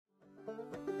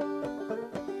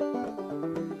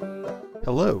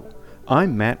Hello,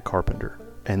 I'm Matt Carpenter,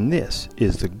 and this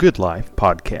is the Good Life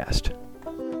Podcast.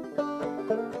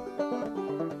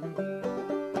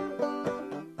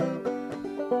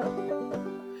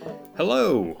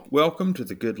 Hello, welcome to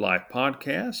the Good Life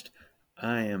Podcast.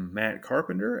 I am Matt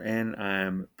Carpenter, and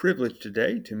I'm privileged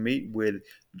today to meet with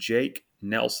Jake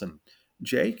Nelson.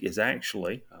 Jake is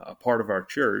actually a part of our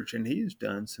church, and he has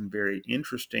done some very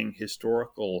interesting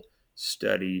historical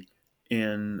study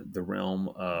in the realm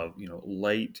of,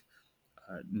 late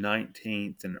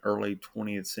 19th and early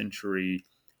 20th century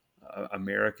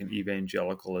American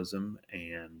evangelicalism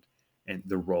and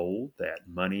the role that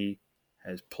money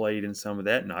has played in some of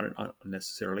that, not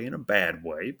necessarily in a bad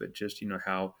way, but just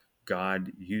how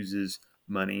God uses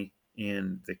money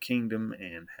in the kingdom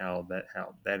and how that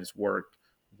has worked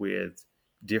with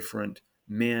different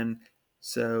men.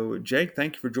 So, Jake,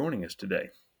 thank you for joining us today.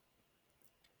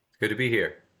 Good to be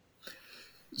here.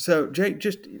 So, Jake,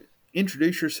 just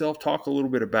introduce yourself, talk a little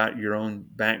bit about your own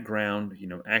background,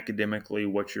 academically,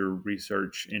 what your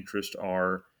research interests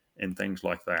are, and things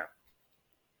like that.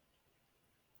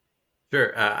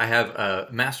 Sure. I have a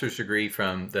master's degree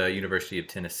from the University of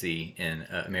Tennessee in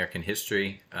American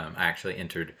history. I actually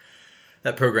entered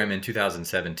that program in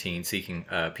 2017 seeking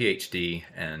a PhD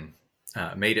and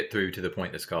made it through to the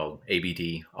point that's called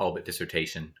ABD, all but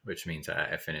dissertation, which means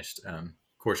I finished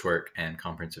coursework and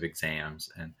comprehensive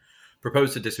exams and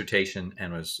proposed a dissertation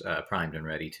and was primed and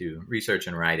ready to research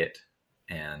and write it.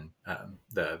 And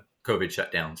the COVID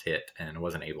shutdowns hit and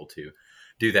wasn't able to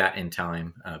do that in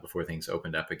time before things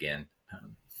opened up again.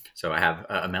 So I have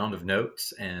a mound of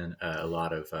notes and a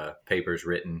lot of papers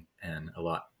written and a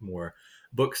lot more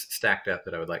books stacked up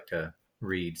that I would like to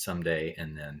read someday.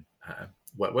 And then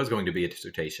what was going to be a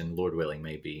dissertation, Lord willing,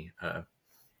 may be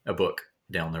a book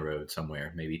down the road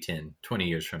somewhere, maybe 10, 20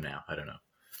 years from now. I don't know.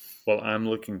 Well, I'm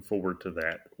looking forward to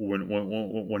that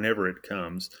whenever it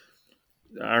comes.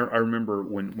 I remember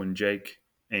when Jake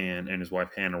and his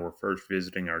wife Hannah were first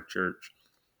visiting our church,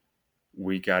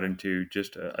 we got into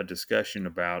just a discussion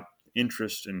about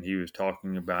interest, and he was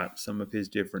talking about some of his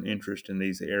different interests in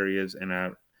these areas. And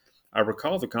I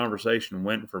recall the conversation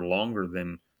went for longer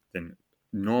than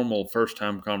normal first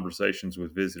time conversations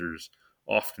with visitors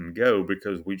often go,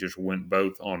 because we just went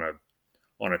both on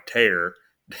a tear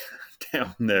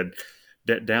down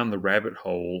the rabbit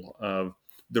hole of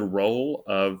the role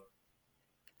of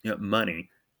money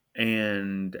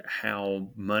and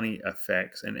how money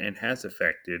affects and has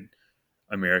affected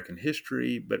American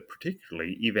history, but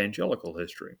particularly evangelical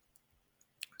history.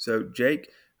 So Jake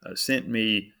sent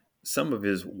me some of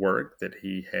his work that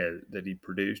he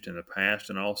produced in the past,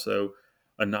 and also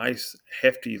a nice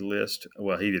hefty list.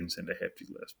 Well, he didn't send a hefty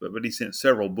list, but he sent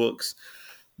several books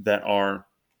that are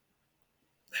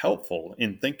helpful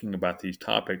in thinking about these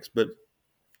topics. But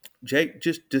Jake,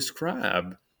 just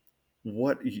describe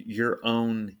what your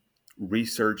own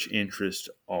research interests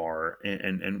are,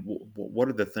 and what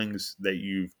are the things that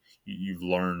you've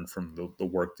learned from the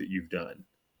work that you've done.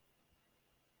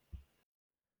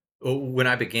 When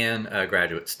I began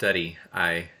graduate study,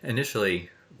 I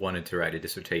initially wanted to write a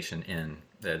dissertation in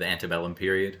the antebellum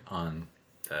period on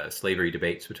slavery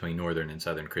debates between Northern and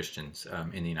Southern Christians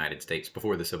in the United States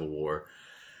before the Civil War.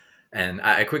 And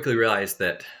I quickly realized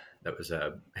that was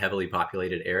a heavily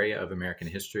populated area of American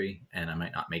history, and I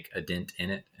might not make a dent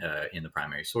in it in the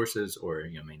primary sources, or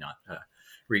may not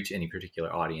reach any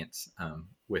particular audience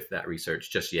with that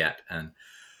research just yet. And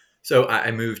so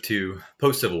I moved to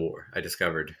post-Civil War. I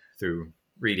discovered through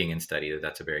reading and study that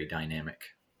that's a very dynamic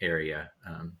area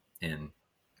in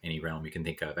any realm you can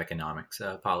think of: economics,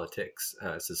 politics,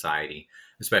 society,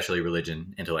 especially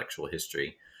religion, intellectual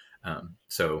history.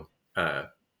 So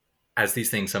as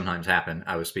these things sometimes happen,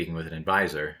 I was speaking with an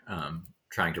advisor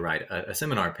trying to write a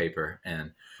seminar paper,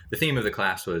 and the theme of the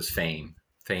class was fame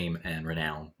and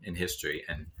renown in history.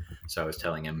 And so I was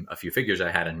telling him a few figures I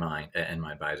had in mind, and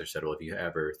my advisor said, "Well, have you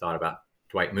ever thought about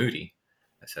Dwight Moody?"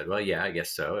 I said, "Well, yeah, I guess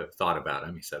so. I've thought about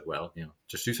him." He said, "Well,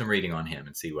 just do some reading on him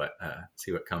and see what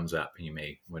comes up, and you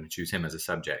may want to choose him as a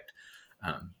subject."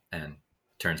 And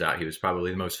turns out he was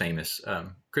probably the most famous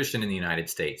Christian in the United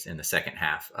States in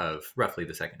roughly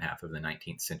the second half of the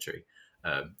 19th century.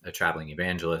 A traveling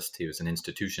evangelist. He was an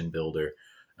institution builder.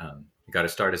 He got to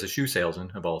start as a shoe salesman,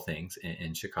 of all things,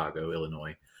 in Chicago,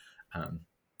 Illinois.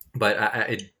 But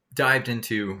I dived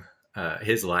into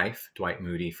his life, Dwight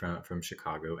Moody from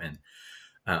Chicago, and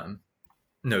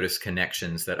noticed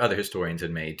connections that other historians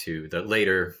had made to the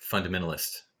later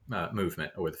fundamentalist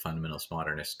movement, or the fundamentalist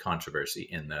modernist controversy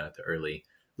in the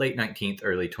late 19th,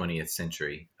 early 20th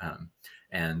century.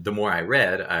 And the more I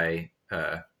read, I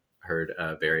heard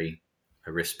a very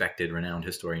a respected, renowned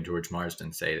historian, George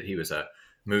Marsden, say that he was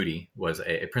Moody was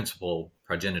a principal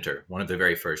progenitor, one of the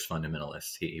very first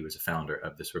fundamentalists. He was a founder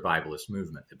of this revivalist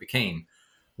movement that became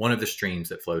one of the streams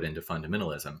that flowed into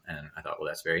fundamentalism. And I thought, well,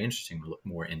 that's very interesting to look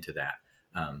more into that.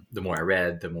 The more I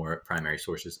read, the more primary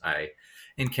sources I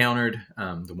encountered,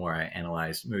 the more I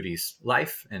analyzed Moody's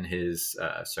life and his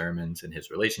sermons and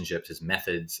his relationships, his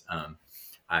methods.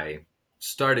 I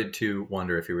started to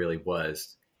wonder if he really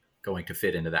was going to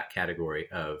fit into that category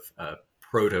of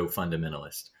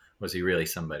proto-fundamentalist. Was he really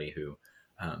somebody who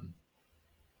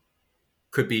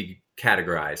could be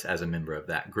categorized as a member of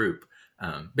that group?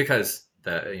 Because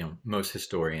most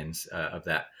historians of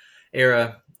that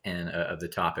era and of the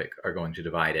topic are going to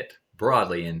divide it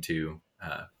broadly into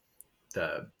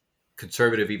the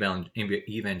conservative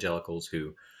evangelicals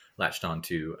who latched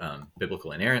onto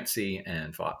biblical inerrancy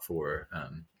and fought for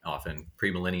often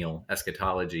premillennial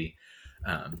eschatology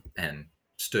and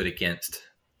stood against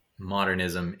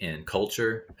modernism in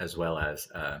culture, as well as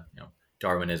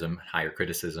Darwinism, higher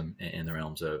criticism in the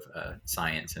realms of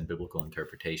science and biblical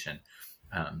interpretation.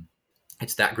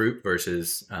 It's that group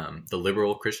versus the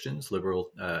liberal Christians,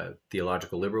 liberal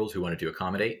theological liberals who wanted to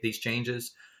accommodate these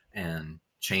changes and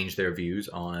change their views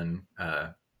on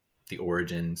the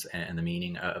origins and the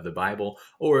meaning of the Bible,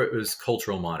 or it was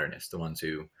cultural modernists, the ones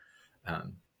who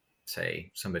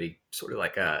say somebody sort of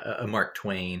like a Mark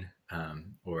Twain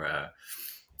or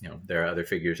there are other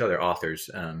figures, other authors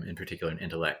in particular in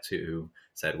intellect who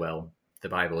said, well, the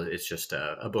Bible is just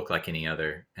a book like any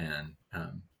other, and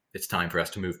it's time for us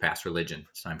to move past religion.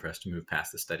 It's time for us to move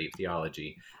past the study of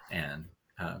theology and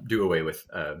do away with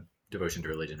devotion to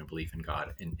religion and belief in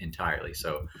God entirely.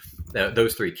 So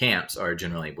those three camps are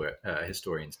generally what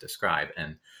historians describe.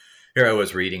 And here I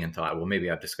was reading and thought, well, maybe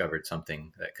I've discovered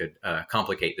something that could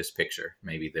complicate this picture.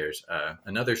 Maybe there's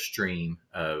another stream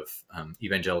of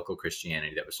evangelical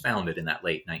Christianity that was founded in that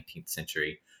late 19th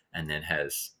century and then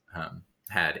has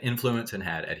had influence and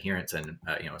had adherents and,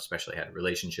 especially had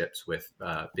relationships with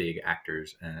big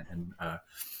actors and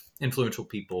influential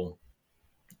people,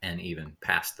 and even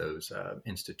past those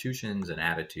institutions and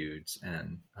attitudes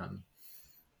and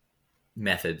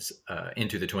methods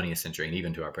into the 20th century and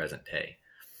even to our present day.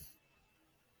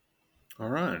 All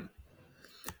right.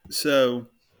 So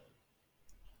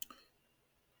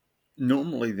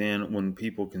normally then when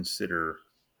people consider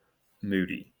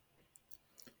Moody,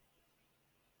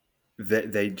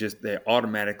 they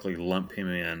automatically lump him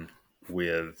in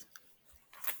with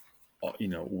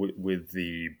with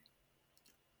the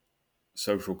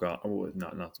social god,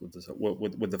 not with the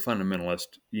with the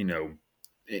fundamentalist,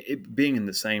 it being in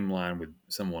the same line with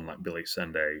someone like Billy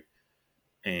Sunday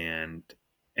and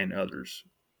others.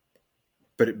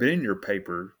 But in your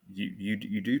paper,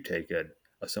 you do take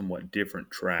a somewhat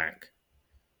different track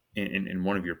in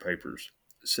one of your papers.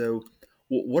 So,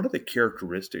 what are the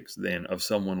characteristics then of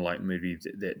someone like Moody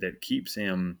that keeps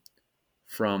him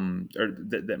from, or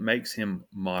that makes him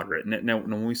moderate? Now,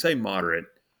 when we say moderate,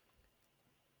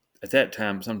 at that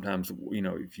time, sometimes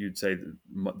if you'd say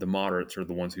the moderates are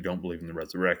the ones who don't believe in the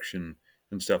resurrection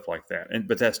and stuff like that,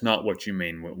 but that's not what you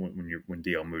mean when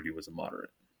D.L. Moody was a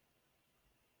moderate.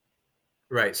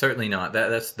 Right, certainly not.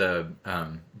 That's the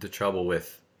trouble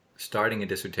with starting a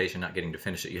dissertation, not getting to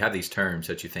finish it. You have these terms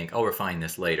that you think, oh, refine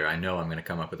this later. I know I'm going to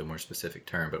come up with a more specific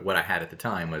term. But what I had at the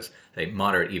time was a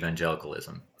moderate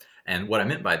evangelicalism. And what I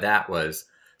meant by that was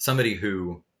somebody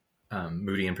who,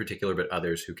 Moody in particular, but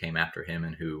others who came after him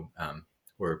and who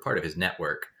were part of his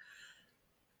network,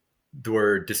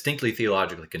 were distinctly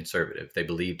theologically conservative. They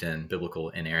believed in biblical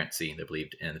inerrancy. They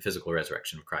believed in the physical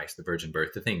resurrection of Christ, the virgin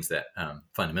birth, the things that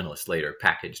fundamentalists later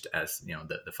packaged as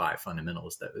the five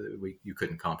fundamentals that you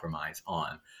couldn't compromise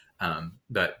on.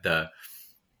 But the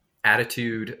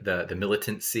attitude, the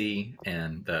militancy,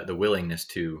 and the willingness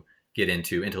to get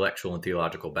into intellectual and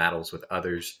theological battles with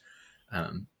others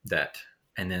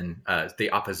and then the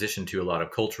opposition to a lot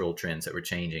of cultural trends that were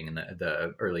changing in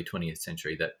the early 20th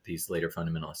century that these later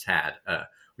fundamentalists had were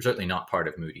certainly not part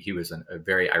of Moody. He was a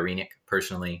very irenic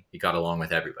personally. He got along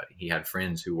with everybody. He had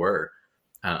friends who were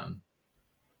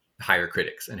higher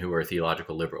critics and who were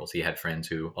theological liberals. He had friends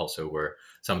who also were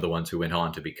some of the ones who went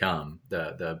on to become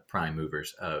the prime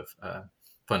movers of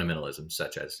fundamentalism,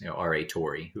 such as R.A.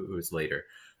 Torrey, who was later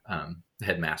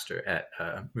headmaster at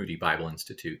Moody Bible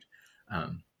Institute.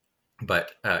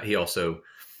 But he also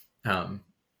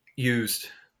used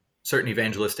certain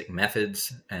evangelistic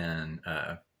methods and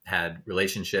had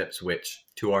relationships which,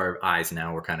 to our eyes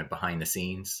now, were kind of behind the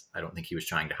scenes. I don't think he was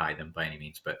trying to hide them by any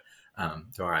means, but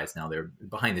to our eyes now, they're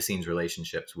behind the scenes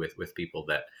relationships with people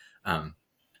that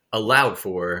allowed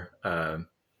for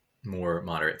more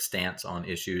moderate stance on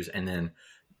issues, and then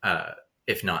uh,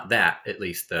 if not that, at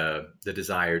least the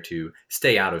desire to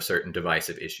stay out of certain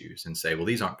divisive issues and say, well,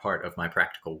 these aren't part of my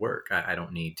practical work. I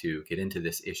don't need to get into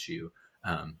this issue,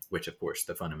 which of course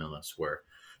the fundamentalists were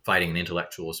fighting an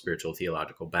intellectual, spiritual,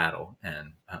 theological battle.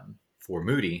 And for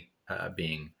Moody,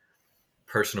 being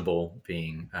personable,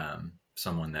 being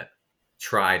someone that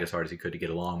tried as hard as he could to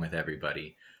get along with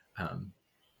everybody, um,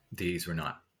 these were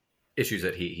not issues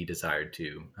that he desired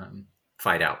to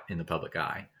fight out in the public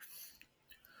eye.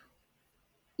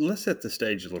 Let's set the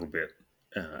stage a little bit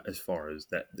as far as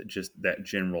just that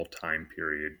general time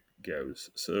period goes.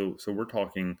 So we're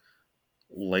talking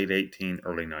late 18,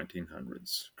 early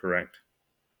 1900s, correct?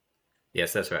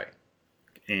 Yes, that's right.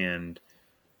 And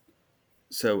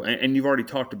so, and you've already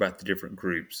talked about the different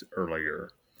groups earlier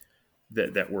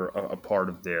that were a part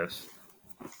of this.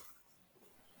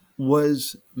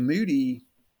 Was Moody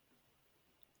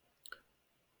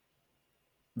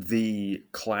the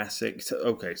classic? So,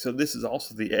 okay, so this is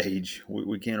also the age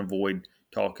we can't avoid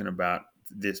talking about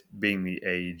this being the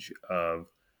age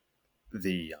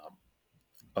the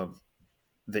of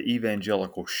the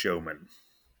evangelical showman.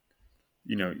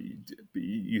 You know,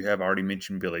 you have already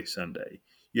mentioned Billy Sunday.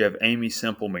 You have Amy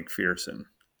Semple McPherson,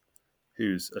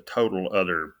 who's a total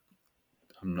other.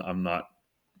 I'm not,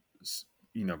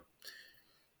 you know,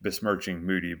 besmirching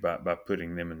Moody by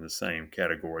putting them in the same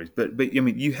categories. But I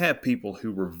mean, you have people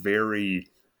who were very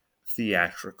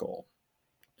theatrical,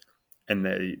 and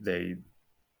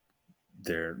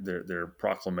their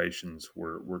proclamations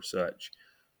were such.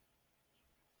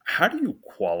 How do you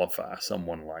qualify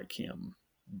someone like him?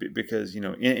 Because you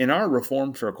know, in our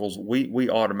reform circles, we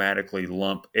automatically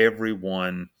lump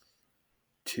everyone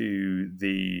to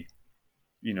the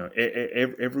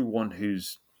everyone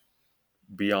who's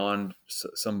beyond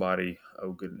somebody.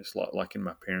 Oh goodness, like in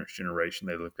my parents' generation,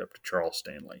 they looked up to Charles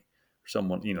Stanley,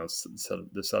 someone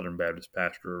the Southern Baptist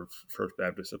pastor of First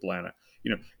Baptist Atlanta.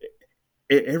 You know,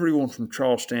 everyone from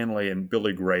Charles Stanley and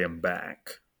Billy Graham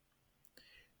back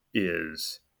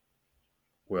is,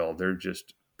 well, they're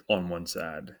just on one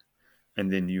side,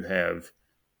 and then you have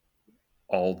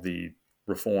all the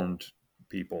reformed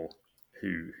people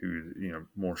who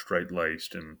more straight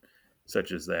laced and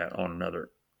such as that on another.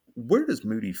 Where does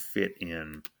Moody fit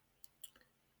in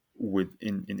with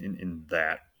in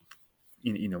that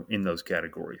in those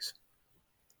categories?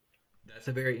 That's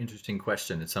a very interesting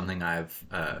question. It's something I've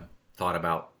thought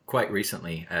about quite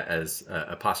recently as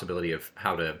a possibility of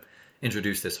how to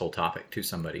introduce this whole topic to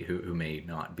somebody who may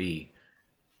not be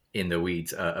in the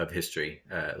weeds of history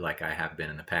like I have been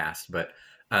in the past. But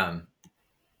um,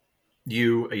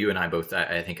 you and I both,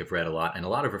 I think, have read a lot, and a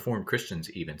lot of Reformed Christians,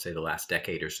 even say the last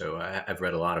decade or so, I've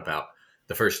read a lot about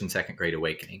the first and second Great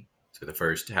Awakening. So the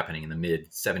first happening in the mid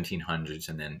 1700s,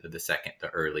 and then the second, the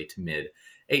early to mid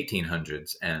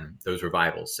 1800s, and those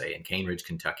revivals, say in Cane Ridge,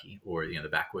 Kentucky, or the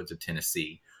backwoods of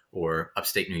Tennessee, or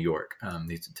upstate New York.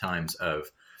 These are times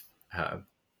of uh,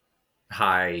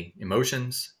 high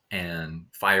emotions and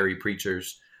fiery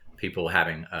preachers, people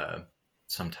having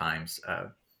sometimes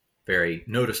very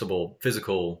noticeable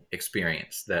physical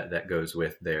experience that goes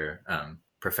with their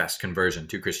professed conversion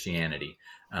to Christianity.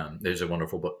 There's a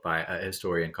wonderful book by a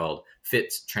historian called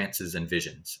Fits, Trances, and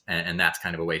Visions, and that's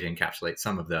kind of a way to encapsulate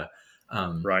some of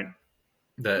um, Right.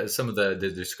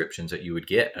 the descriptions that you would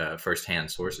get firsthand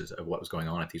sources of what was going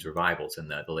on at these revivals in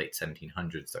the late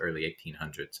 1700s, the early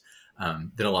 1800s.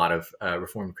 Then a lot of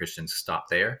Reformed Christians stop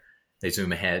there. They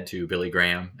zoom ahead to Billy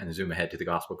Graham and zoom ahead to the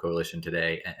Gospel Coalition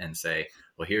today and say,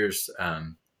 well, here's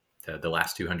the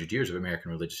last 200 years of American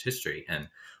religious history. And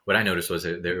what I noticed was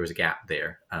that there was a gap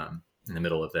there in the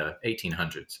middle of the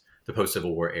 1800s, the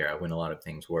post-Civil War era, when a lot of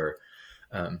things were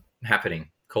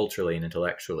happening culturally and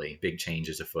intellectually, big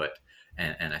changes afoot.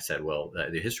 And I said, well,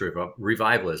 the history of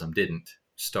revivalism didn't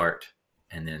start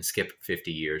and then skip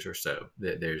 50 years or so.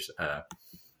 There's a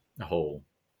whole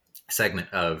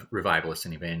segment of revivalists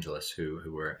and evangelists who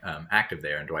were active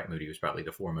there, and Dwight Moody was probably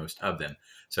the foremost of them.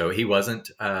 So he wasn't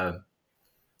a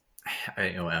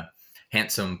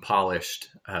handsome, polished,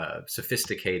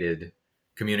 sophisticated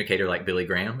communicator like Billy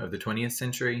Graham of the 20th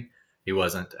century. He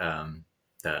wasn't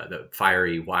the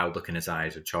fiery, wild look in his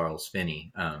eyes of Charles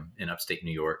Finney in upstate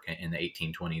New York in the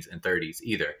 1820s and 30s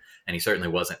either. And he certainly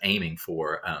wasn't aiming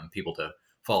for people to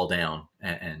fall down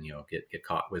and get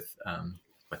caught with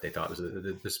what they thought was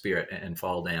the spirit and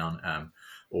fall down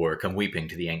or come weeping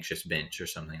to the anxious bench or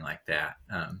something like that.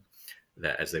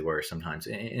 That as they were sometimes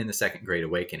in the Second Great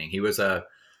Awakening. He was a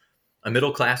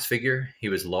middle class figure. He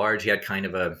was large. He had kind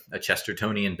of a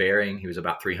Chestertonian bearing. He was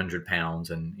about 300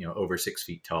 pounds and over 6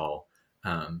 feet tall.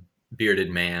 bearded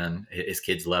man. His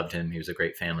kids loved him. He was a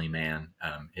great family man.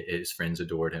 His friends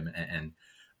adored him, and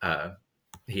uh,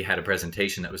 he had a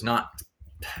presentation that was not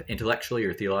intellectually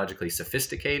or theologically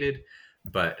sophisticated,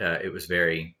 but it was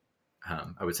very,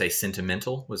 I would say,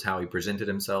 sentimental. Was how he presented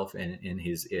himself in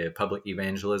his public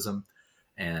evangelism,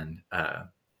 and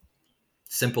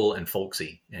simple and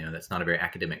folksy. That's not a very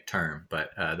academic term,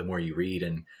 but the more you read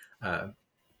and uh,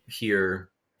 hear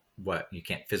what you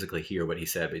can't physically hear what he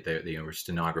said, but there were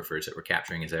stenographers that were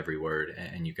capturing his every word,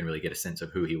 and you can really get a sense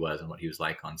of who he was and what he was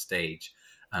like on stage.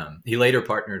 He later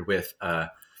partnered with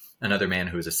another man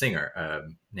who was a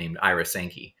singer named Ira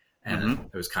Sankey, and Mm-hmm.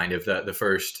 it was kind of the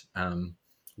first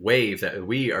wave that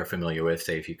we are familiar with.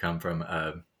 Say, if you come from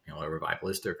a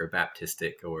revivalistic or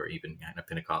Baptistic or even kind of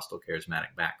Pentecostal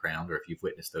charismatic background, or if you've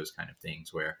witnessed those kind of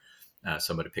things where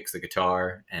somebody picks the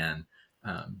guitar and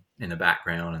in the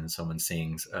background, and someone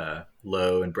sings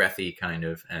low and breathy kind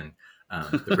of, and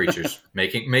the preacher's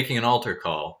making an altar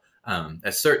call.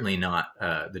 That's certainly not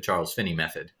the Charles Finney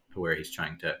method, where he's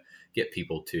trying to get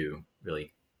people to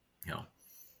really, you know,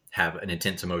 have an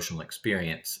intense emotional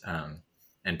experience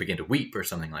and begin to weep or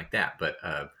something like that. But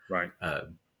Right. uh,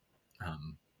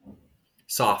 um,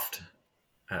 soft,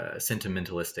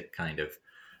 sentimentalistic kind of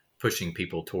pushing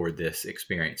people toward this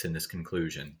experience and this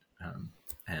conclusion.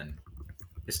 And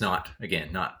it's not,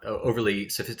 again, not overly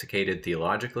sophisticated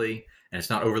theologically, and it's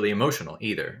not overly emotional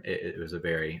either. It was a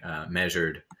very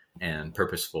measured and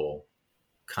purposeful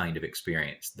kind of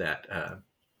experience that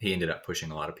he ended up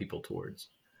pushing a lot of people towards.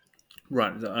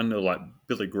 Right. I know, like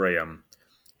Billy Graham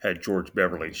had George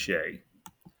Beverly Shea,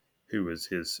 who was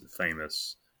his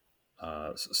famous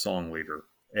song leader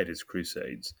at his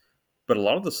crusades. But a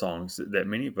lot of the songs that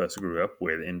many of us grew up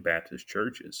with in Baptist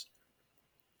churches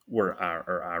were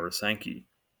Ira Sankey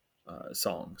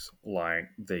songs, like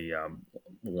the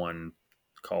one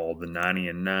called "The 90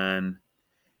 and 9,"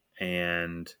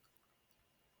 and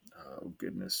oh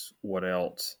goodness, what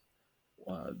else?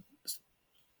 Uh,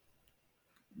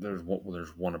 there's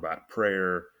one about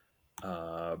prayer.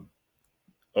 Uh,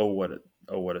 oh what a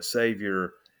oh what a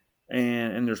savior,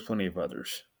 and there's plenty of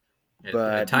others.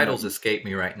 But Titles escape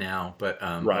me right now, but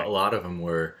a right, lot of them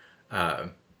were, uh,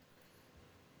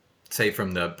 say,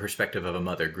 from the perspective of a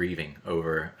mother grieving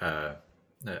over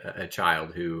a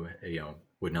child who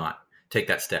would not take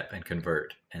that step and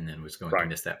convert, and then was going to right,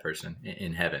 miss that person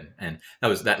in heaven. And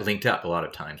that linked up a lot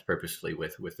of times purposefully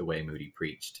with the way Moody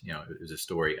preached. It was a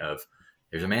story of,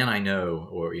 there's a man I know,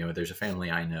 or there's a family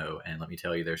I know, and let me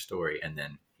tell you their story. And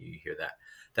then you hear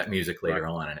that music right, later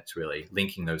on, and it's really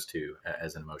linking those two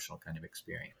as an emotional kind of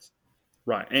experience.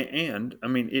 right. And I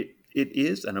mean, it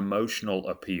is an emotional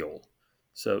appeal.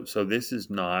 So this is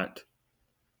not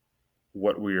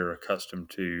what we are accustomed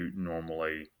to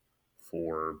normally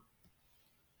for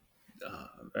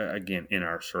again in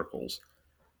our circles.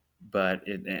 But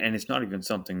it's not even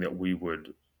something that we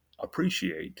would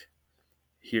appreciate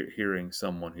hearing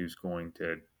someone who's going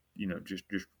to just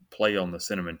play on the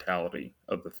sentimentality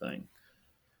of the thing.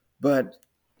 But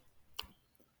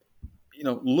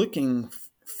looking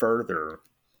further,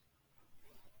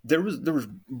 there was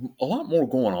a lot more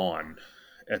going on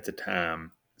at the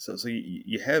time. So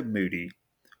you have Moody,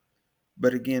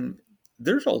 but again,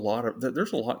 there's a lot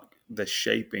that's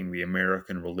shaping the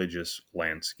American religious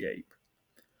landscape.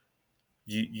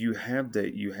 You have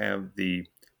the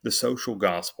social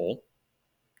gospel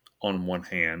on one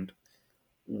hand,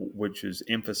 which is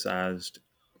emphasized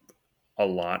a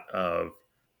lot of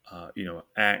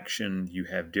action. You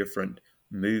have different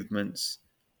movements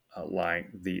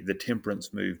like the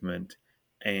temperance movement,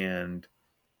 and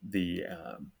the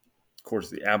of course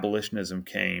the abolitionism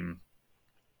came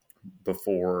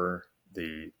before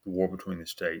the war between the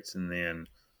states, and then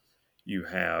you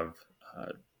have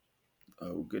uh,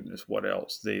 oh goodness, what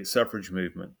else? The suffrage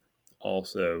movement,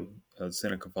 also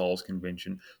Seneca Falls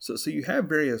Convention. So you have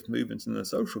various movements, and the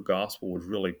social gospel was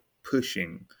really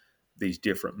pushing these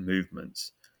different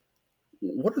movements.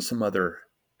 What are some other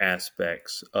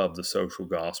aspects of the social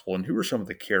gospel, and who are some of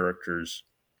the characters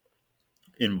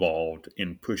involved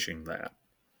in pushing that?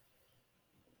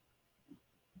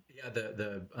 Yeah,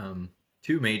 the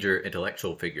two major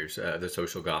intellectual figures, the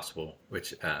social gospel,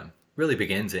 which really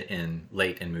begins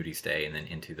late in Moody's day and then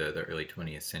into the early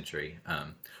 20th century.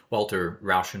 Walter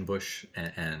Rauschenbusch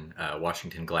and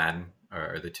Washington Gladden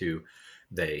are the two.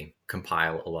 They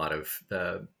compile a lot of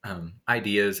the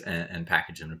ideas and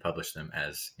package them and publish them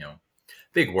as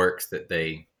big works that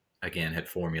they again had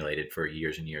formulated for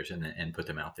years and years, and put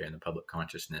them out there in the public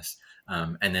consciousness.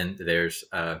 And then there's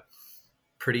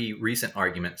pretty recent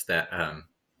arguments that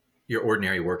your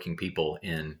ordinary working people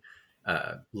in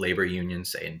labor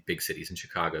unions, say in big cities in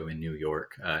Chicago, in New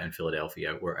York, and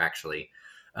Philadelphia, were actually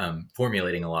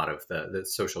formulating a lot of the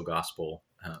social gospel,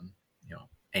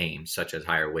 aims, such as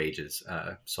higher wages,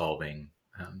 solving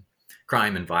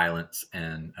crime and violence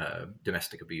and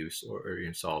domestic abuse, or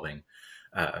solving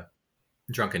uh,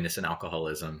 drunkenness and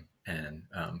alcoholism, and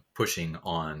pushing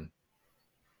on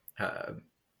uh,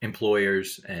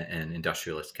 employers and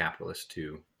industrialist capitalists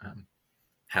to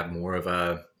have more of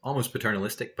a almost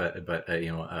paternalistic, but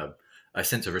a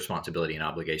sense of responsibility and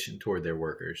obligation toward their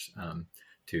workers,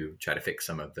 to try to fix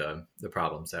some of the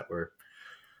problems that were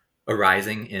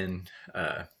arising in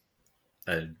a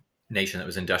nation that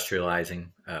was industrializing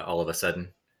all of a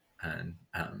sudden. And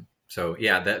so,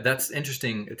 yeah, that's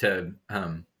interesting to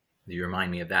you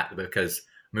remind me of that, because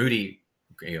Moody,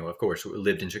 of course,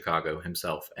 lived in Chicago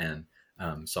himself, and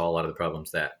saw a lot of the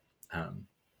problems that um,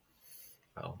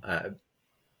 well,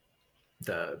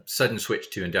 the sudden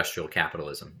switch to industrial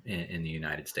capitalism in the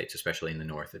United States, especially in the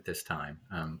North at this time,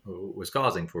 was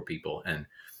causing for people. And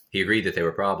he agreed that there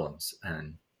were problems,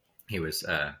 and he was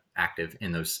active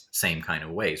in those same kind of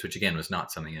ways, which again was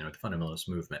not something, the fundamentalist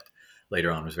movement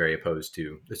later on was very opposed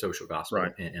to the social Right. gospel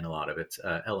in a lot of its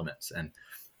elements. And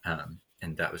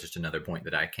that was just another point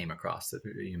that I came across that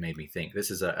you made me think.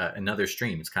 This is another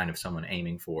stream. It's kind of someone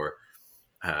aiming for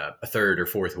a third or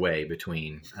fourth way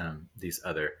between these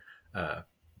other uh,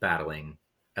 battling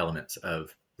elements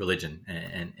of religion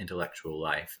and intellectual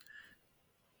life.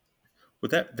 Well,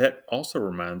 that also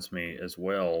reminds me as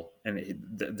well, and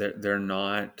they're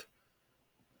not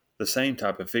the same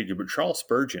type of figure, but Charles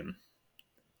Spurgeon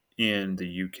in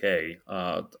the UK.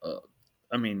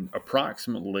 I mean,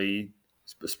 approximately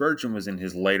Spurgeon was in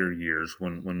his later years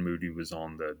when Moody was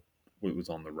on the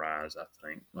rise. I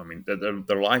think. I mean, their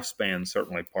lifespan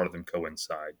certainly part of them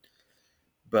coincide,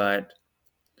 but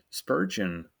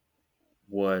Spurgeon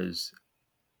was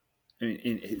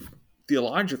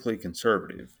theologically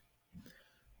conservative,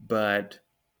 but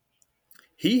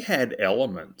he had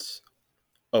elements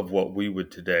of what we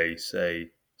would today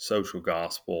say social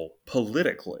gospel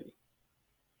politically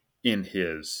in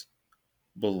his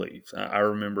beliefs. I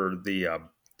remember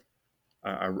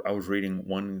I was reading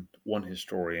one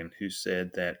historian who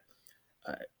said that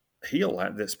uh,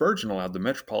 that Spurgeon allowed the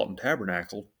Metropolitan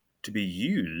Tabernacle to be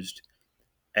used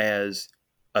as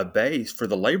a base for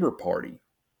the Labor Party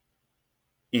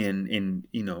in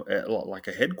like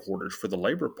a headquarters for the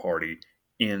Labor Party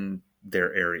in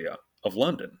their area of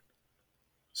London.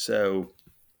 So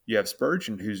you have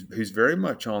Spurgeon, who's very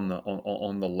much on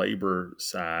the labor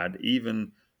side,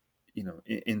 even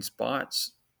in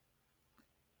spots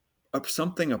of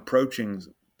something approaching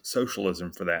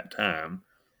socialism for that time,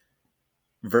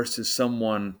 versus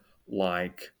someone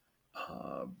like,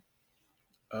 uh,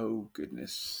 oh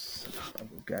goodness,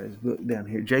 I've got his book down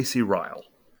here, J.C. Ryle,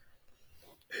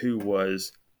 who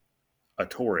was a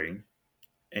Tory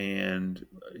and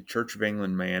a Church of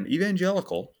England man,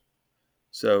 evangelical,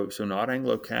 so not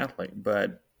Anglo Catholic,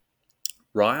 but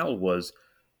Ryle was.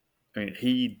 I mean,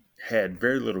 he had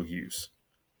very little use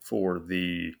for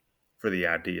the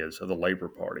ideas of the Labor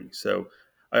Party. So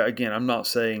again, I'm not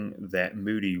saying that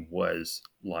Moody was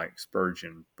like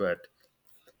Spurgeon, but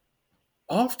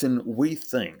often we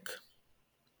think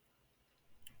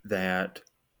that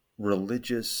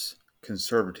religious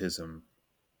conservatism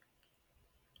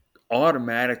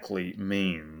automatically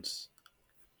means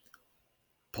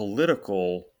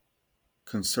political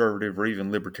conservative or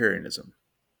even libertarianism.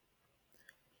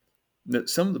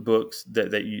 Some of the books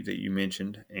that you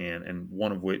mentioned, and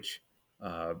one of which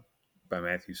uh, by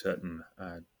Matthew Sutton,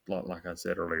 like I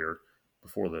said earlier,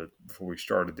 before we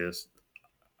started this,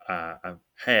 I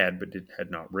had but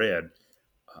had not read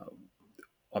uh,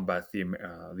 about the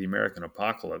American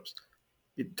apocalypse.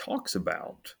 It talks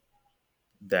about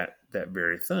that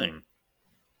very thing.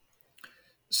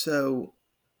 So,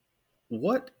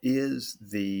 what is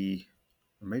the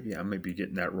maybe I may be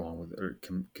getting that wrong with or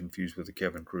confused with the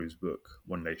Kevin Cruz book,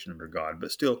 One Nation Under God,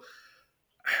 but still,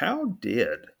 how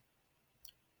did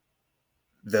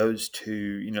those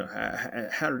two,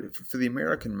 how for the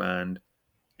American mind,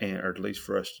 and or at least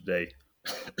for us today,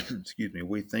 excuse me,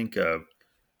 we think of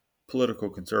political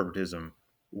conservatism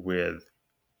with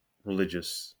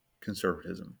religious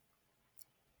conservatism,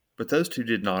 but those two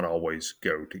did not always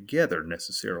go together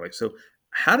necessarily. So,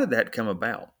 how did that come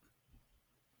about?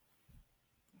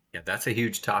 Yeah, that's a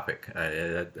huge topic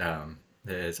that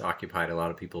has occupied a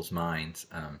lot of people's minds.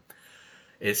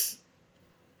 It's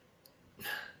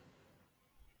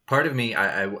part of me.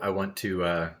 I want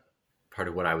to. Part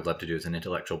of what I would love to do as an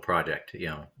intellectual project,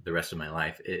 the rest of my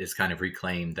life, is kind of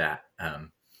reclaim that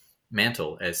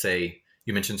mantle as, say,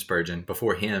 you mentioned Spurgeon.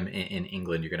 Before him in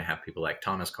England, you're going to have people like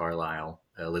Thomas Carlyle,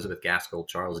 Elizabeth Gaskell,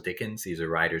 Charles Dickens. These are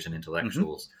writers and Hmm.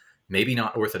 intellectuals, maybe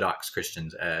not Orthodox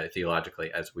Christians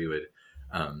theologically as we would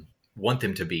want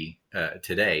them to be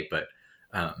today, but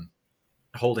um,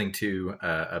 holding to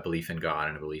a belief in God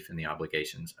and a belief in the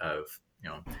obligations of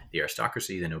the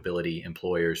aristocracy, the nobility,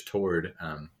 employers toward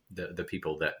the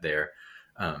people that they're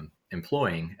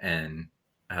employing, and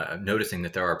noticing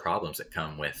that there are problems that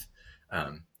come with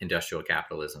industrial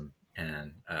capitalism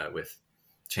and with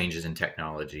changes in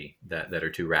technology that are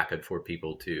too rapid for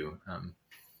people to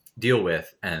deal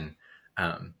with. And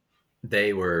um,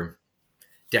 they were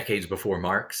decades before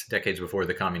Marx, decades before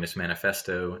the Communist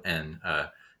Manifesto, and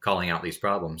calling out these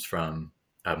problems from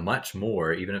a much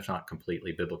more, even if not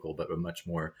completely biblical, but a much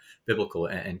more biblical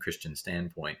and Christian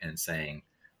standpoint, and saying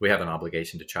we have an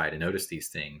obligation to try to notice these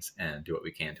things and do what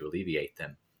we can to alleviate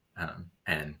them.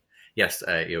 And yes,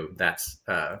 that's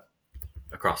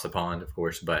across the pond, of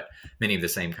course, but many of the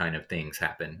same kind of things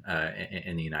happen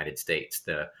in the United States.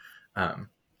 Um,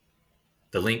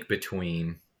 the link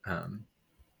between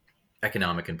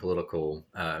economic and political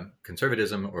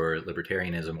conservatism or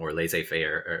libertarianism or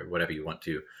laissez-faire or whatever you want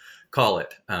to call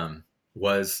it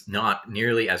was not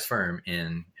nearly as firm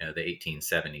in the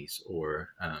 1870s or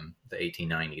the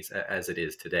 1890s as it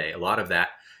is today. A lot of that,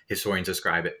 historians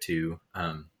ascribe it to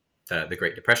the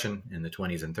Great Depression in the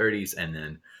 20s and 30s, and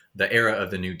then the era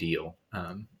of the New Deal,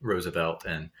 Roosevelt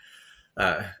and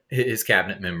his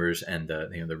cabinet members, and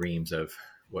the reams of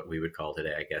what we would call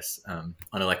today, I guess,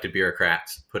 unelected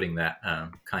bureaucrats putting that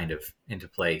kind of into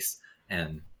place.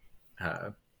 And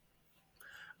uh,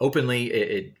 openly,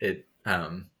 it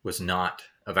was not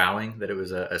avowing that it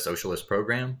was a socialist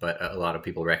program, but a lot of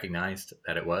people recognized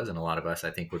that it was, and a lot of us,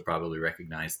 I think, would probably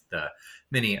recognize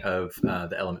many of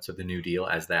the elements of the New Deal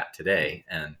as that today.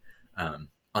 And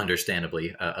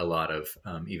understandably, a lot of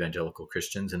evangelical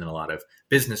Christians and then a lot of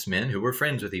businessmen who were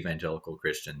friends with evangelical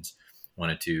Christians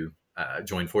wanted to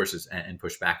join forces and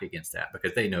push back against that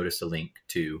because they noticed a link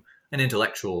to an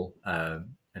intellectual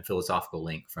and philosophical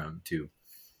link from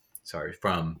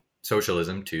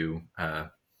socialism to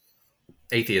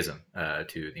atheism,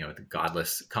 to the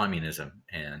godless communism,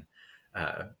 and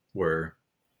were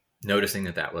noticing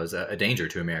that was a danger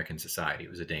to American society. It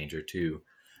was a danger to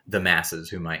the masses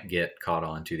who might get caught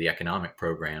on to the economic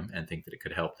program and think that it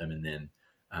could help them, and then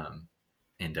um,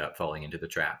 end up falling into the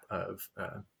trap of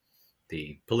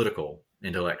the political,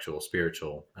 intellectual,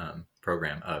 spiritual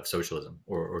program of socialism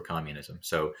or communism.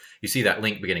 So you see that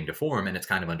link beginning to form, and it's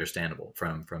kind of understandable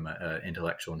from an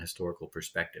intellectual and historical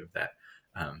perspective that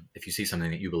if you see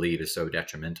something that you believe is so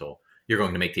detrimental, you're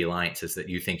going to make the alliances that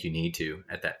you think you need to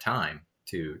at that time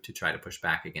to try to push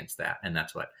back against that. And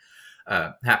that's what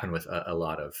happened with a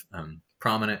lot of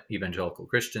prominent evangelical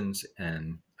Christians,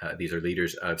 and these are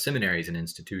leaders of seminaries and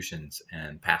institutions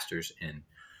and pastors in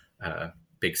uh,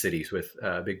 big cities with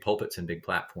big pulpits and big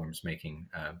platforms, making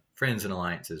friends and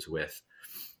alliances with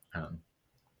um,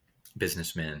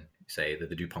 businessmen, say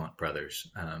the DuPont brothers,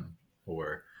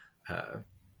 or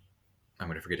I'm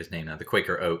going to forget his name now, the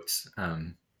Quaker Oats,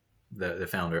 the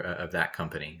founder of that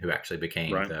company, who actually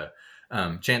became Right. the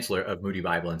chancellor of Moody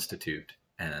Bible Institute.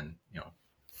 And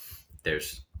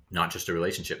there's not just a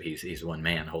relationship; he's one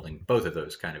man holding both of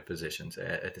those kind of positions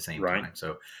at the same Right. time.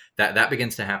 So that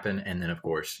begins to happen, and then of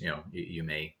course, you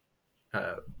may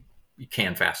uh, you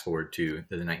can fast forward to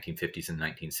the 1950s and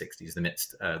 1960s,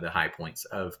 the high points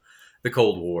of the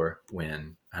Cold War,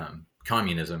 when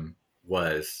communism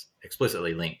was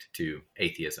explicitly linked to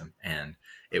atheism, and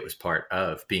it was part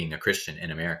of being a Christian in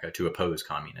America to oppose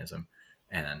communism.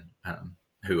 And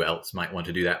who else might want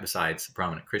to do that besides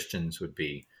prominent Christians would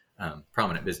be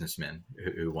prominent businessmen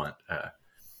who want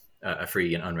a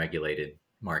free and unregulated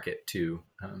market to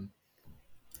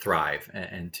thrive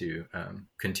and to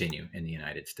continue in the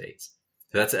United States.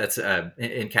 So that's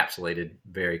encapsulated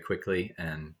very quickly,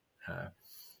 and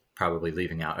probably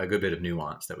leaving out a good bit of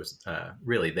nuance that was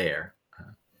really there,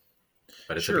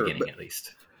 but it's a Sure. beginning at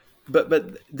least. But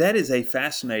that is a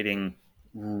fascinating,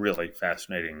 really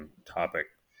fascinating topic.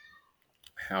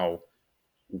 How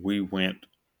we went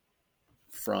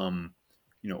from,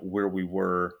 where we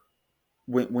were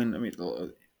when I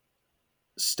mean,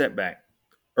 step back,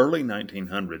 early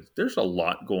 1900s. There's a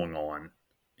lot going on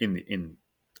in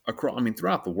across. I mean,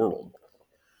 throughout the world.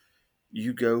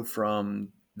 You go from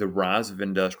the rise of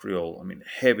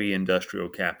heavy industrial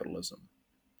capitalism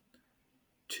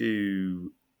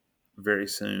to very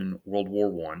soon World War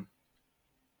One.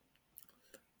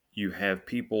 You have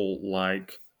people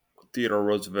like Theodore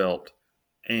Roosevelt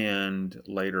and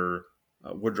later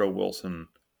Woodrow Wilson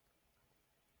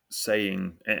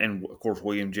saying, and of course,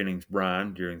 William Jennings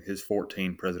Bryan during his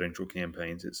 14 presidential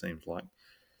campaigns, it seems like.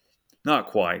 Not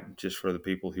quite, just for the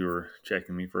people who are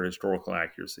checking me for historical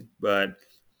accuracy. But,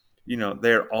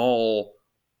 they're all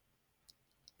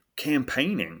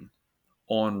campaigning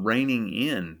on reining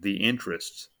in the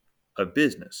interests of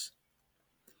business.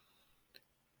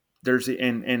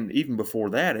 And even before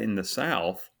that, in the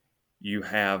South, you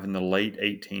have in the late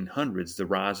 1800s the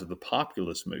rise of the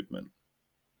populist movement,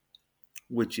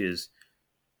 which is,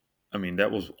 I mean,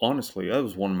 that was one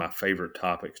of my favorite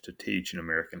topics to teach in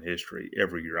American history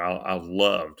every year. I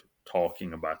loved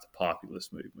talking about the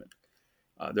populist movement.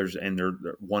 There's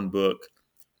one book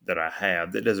that I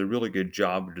have that does a really good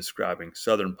job of describing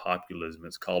Southern populism.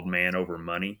 It's called Man Over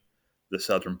Money: The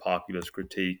Southern Populist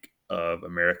Critique of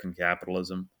American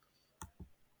Capitalism.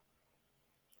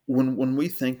 When we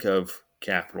think of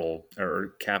capital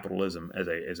or capitalism as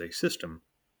a system,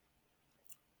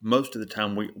 most of the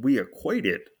time we equate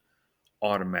it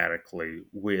automatically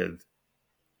with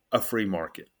a free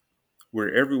market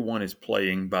where everyone is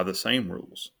playing by the same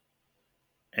rules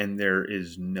and there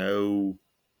is no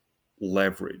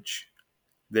leverage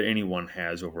that anyone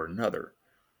has over another.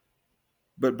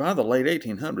 But by the late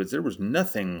 1800s, there was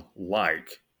nothing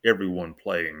like everyone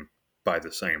playing by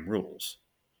the same rules.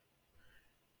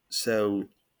 So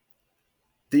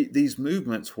these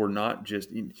movements were not just,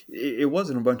 it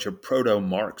wasn't a bunch of proto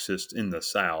Marxists in the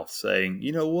South saying,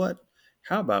 you know what,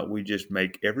 how about we just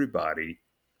make everybody,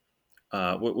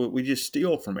 we just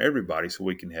steal from everybody so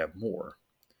we can have more.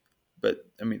 But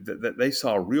I mean, they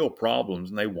saw real problems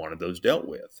and they wanted those dealt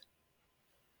with.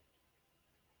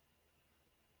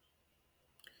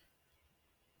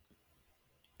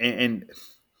 And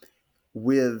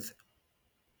with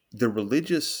the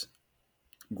religious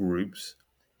groups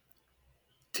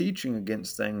teaching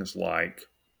against things like,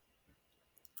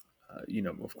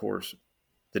 of course,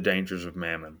 the dangers of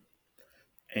mammon,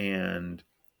 and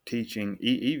teaching,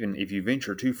 even if you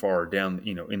venture too far down,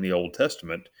 in the Old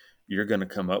Testament, you're going to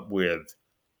come up with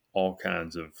all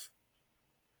kinds of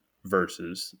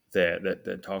verses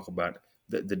that talk about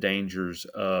the dangers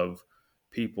of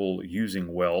people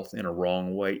using wealth in a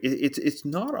wrong way. It's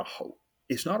not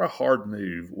a hard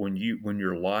move when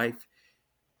your life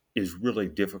is really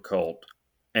difficult,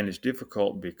 and it's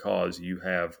difficult because you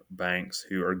have banks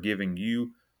who are giving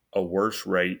you a worse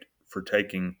rate for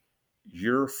taking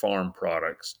your farm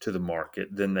products to the market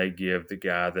than they give the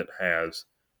guy that has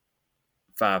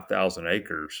 5,000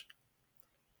 acres.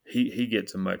 He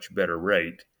gets a much better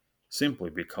rate simply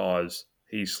because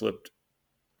he slipped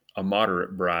a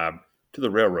moderate bribe to the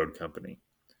railroad company.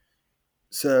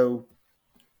 So,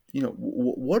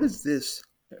 what is this?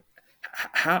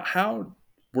 How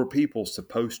were people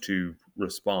supposed to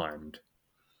respond?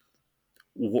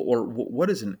 Or what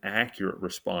does an accurate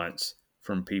response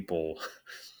from people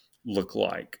look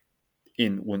like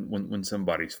when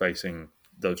somebody's facing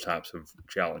those types of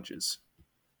challenges?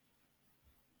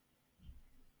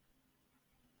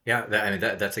 Yeah, I mean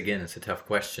that's again, it's a tough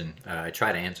question. I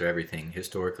try to answer everything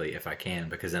historically if I can,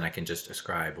 because then I can just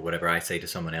ascribe whatever I say to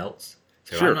someone else.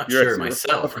 So I'm Sure, not you're sure absolutely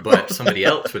myself, but right. somebody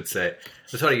else would say.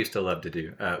 That's what I used to love to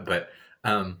do. But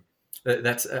um,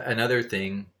 that's another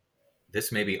thing.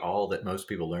 This may be all that most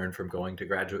people learn from going to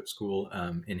graduate school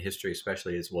in history,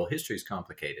 especially is, well, history is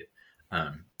complicated,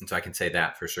 and so I can say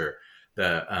that for sure.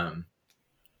 The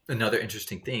Another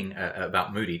interesting thing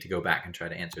about Moody, to go back and try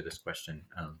to answer this question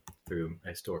through a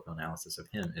historical analysis of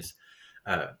him, is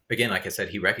again, like I said,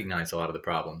 he recognized a lot of the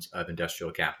problems of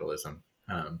industrial capitalism.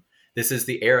 This is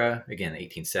the era, again,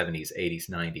 1870s, 80s,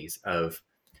 90s, of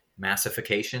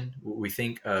massification. We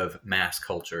think of mass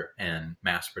culture and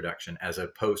mass production as a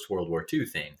post World War II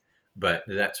thing, but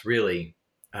that's really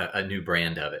a new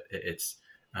brand of it. It's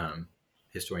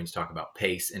historians talk about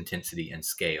pace, intensity, and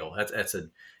scale. That's a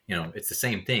it's the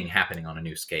same thing happening on a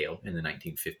new scale in the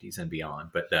 1950s and beyond.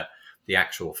 But the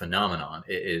actual phenomenon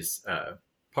is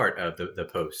part of the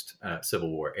post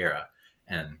Civil War era,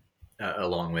 and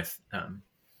along with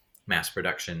mass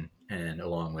production and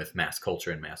along with mass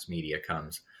culture and mass media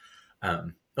comes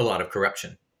a lot of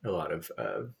corruption, a lot of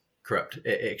corrupt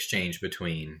exchange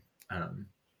between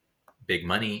big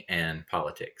money and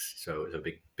politics. So it was a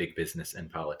big business and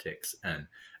politics, and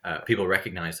people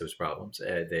recognize those problems.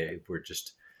 They were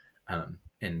just,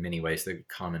 in many ways, the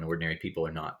common ordinary people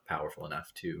are not powerful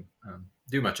enough to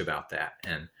do much about that.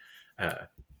 And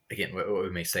again, what we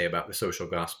may say about the social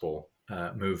gospel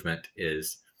movement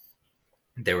is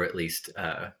they were at least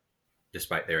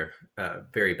despite their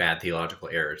very bad theological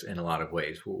errors in a lot of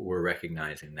ways, we're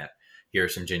recognizing that here are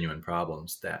some genuine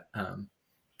problems that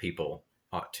people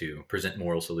ought to present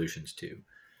moral solutions to.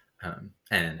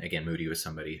 And again, Moody was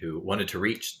somebody who wanted to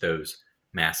reach those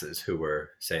masses who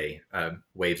were, say,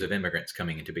 waves of immigrants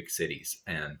coming into big cities,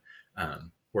 and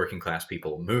working class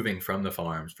people moving from the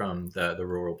farms, from the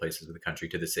rural places of the country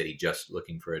to the city, just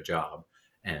looking for a job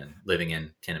and living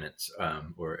in tenements,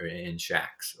 or in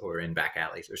shacks or in back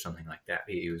alleys or something like that.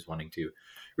 He was wanting to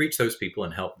reach those people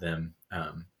and help them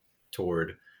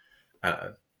toward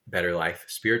better life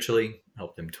spiritually,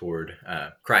 help them toward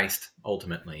Christ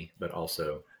ultimately, but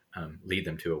also lead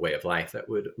them to a way of life that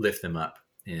would lift them up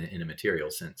in a material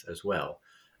sense as well.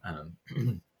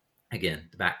 Again,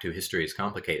 back to history is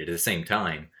complicated. At the same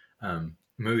time,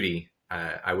 Moody,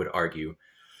 I would argue,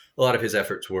 a lot of his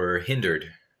efforts were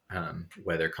hindered,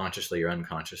 whether consciously or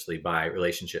unconsciously, by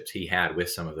relationships he had with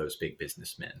some of those big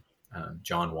businessmen.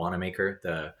 John Wanamaker,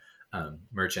 the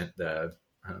merchant,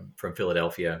 from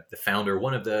Philadelphia, the founder,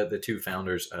 one of the two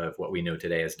founders of what we know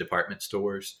today as department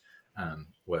stores,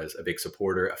 was a big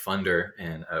supporter, a funder,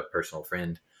 and a personal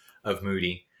friend of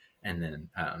Moody. And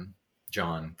then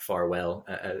John Farwell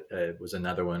was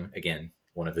another one, again,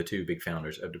 one of the two big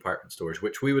founders of department stores,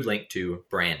 which we would link to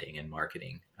branding and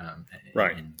marketing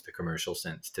Right. in the commercial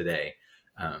sense today.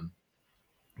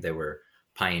 They were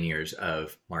pioneers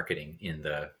of marketing in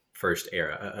the first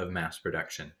era of mass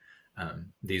production.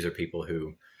 These are people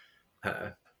who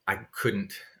I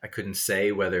couldn't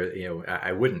say whether,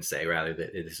 I wouldn't say rather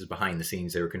that this is behind the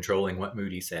scenes. They were controlling what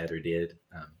Moody said or did,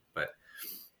 but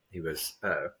he was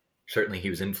certainly he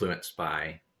was influenced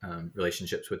by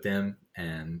relationships with them,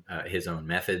 and his own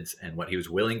methods, and what he was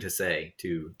willing to say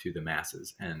to the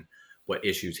masses, and what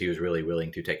issues he was really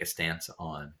willing to take a stance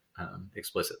on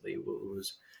explicitly. It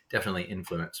was definitely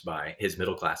influenced by his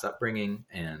middle class upbringing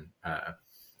and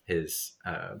his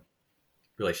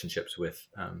relationships with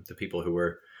the people who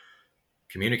were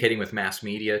communicating with mass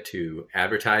media to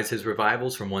advertise his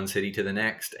revivals from one city to the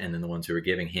next, and then the ones who were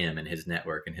giving him and his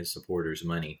network and his supporters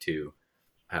money to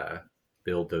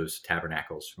build those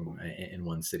tabernacles from in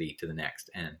one city to the next,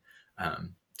 and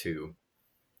to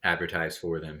advertise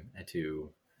for them, and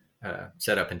to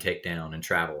set up and take down and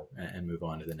travel and move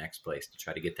on to the next place to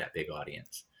try to get that big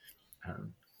audience.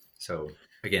 So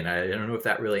again, I don't know if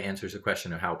that really answers the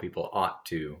question of how people ought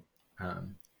to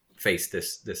face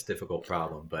this difficult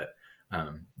problem, but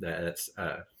that's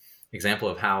an example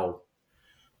of how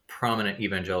prominent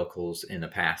evangelicals in the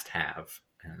past have.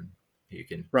 And you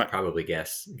can Right. probably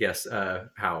guess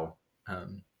how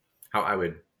I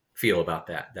would feel about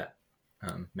that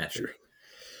method.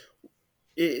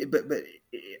 Sure.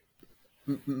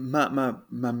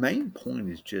 My main point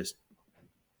is just,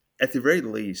 at the very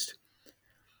least,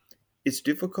 it's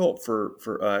difficult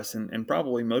for us, and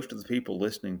probably most of the people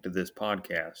listening to this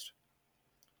podcast.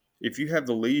 If you have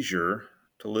the leisure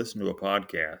to listen to a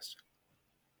podcast,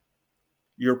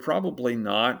 you're probably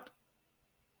not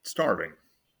starving,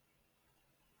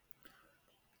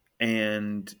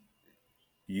 and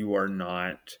you are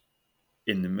not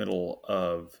in the middle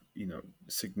of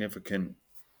significant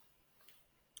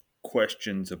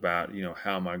questions about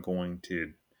how am I going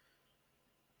to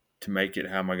make it,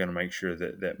 how am I going to make sure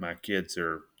that my kids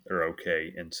are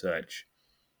okay and such.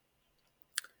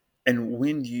 And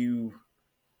when you,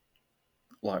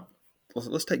 like,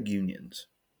 let's take unions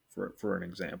for an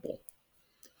example.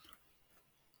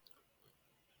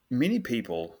 Many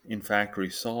people in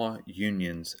factories saw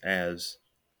unions as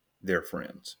their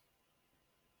friends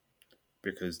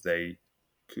because they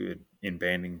could, in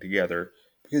banding together,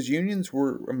 because unions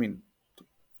were, I mean,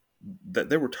 that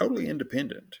they were totally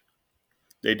independent.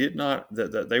 They did not,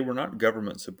 that they were not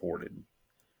government supported.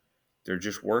 They're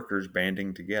just workers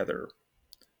banding together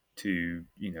to,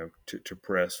 to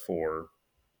press for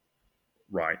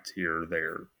rights here or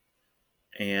there,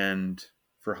 and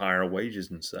for higher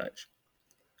wages and such.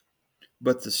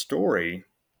 But the story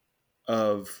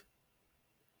of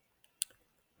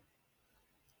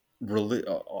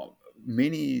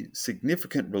many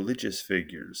significant religious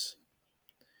figures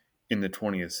in the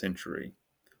 20th century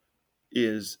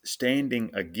is standing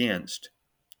against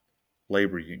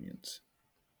labor unions.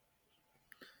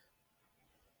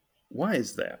 Why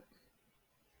is that?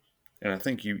 And I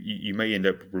think you may end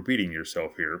up repeating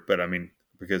yourself here, but I mean,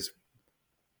 because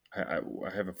I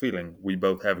have a feeling we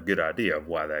both have a good idea of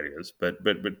why that is. But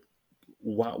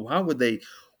why would they?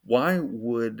 Why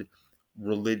would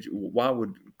religion? Why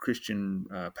would Christian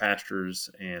pastors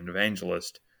and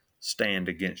evangelists stand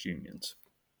against unions?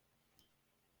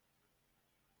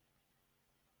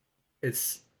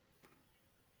 It's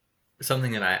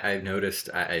something that I've noticed.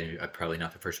 I'm probably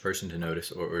not the first person to notice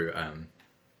or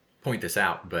point this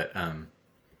out, but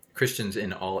Christians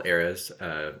in all eras,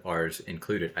 ours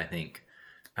included, I think,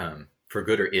 for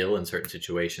good or ill in certain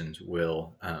situations,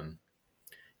 will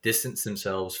distance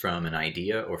themselves from an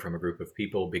idea or from a group of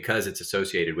people because it's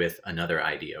associated with another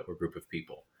idea or group of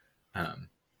people. Um,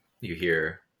 you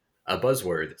hear a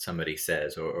buzzword that somebody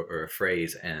says, or a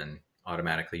phrase, and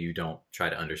automatically you don't try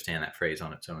to understand that phrase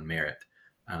on its own merit,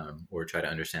 or try to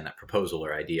understand that proposal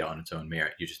or idea on its own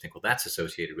merit. You just think, well, that's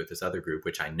associated with this other group,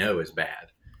 which I know is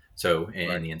bad. So, in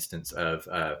Right. the instance of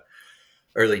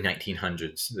early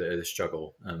 1900s, the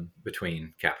struggle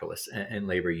between capitalists and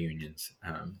labor unions,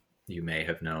 you may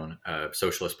have known a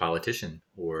socialist politician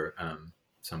or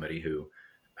somebody who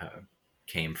uh,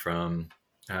 came from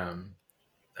um,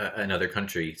 another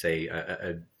country, say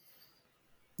a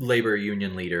labor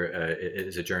union leader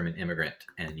is a German immigrant,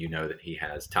 and you know that he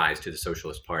has ties to the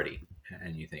Socialist Party,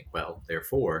 and you think, well,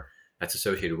 therefore, that's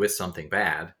associated with something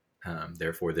bad.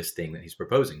 Therefore, this thing that he's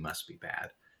proposing must be bad,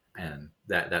 and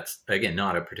that's again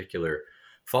not a particular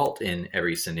fault in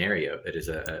every scenario. It is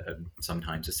a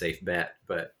sometimes a safe bet,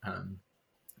 but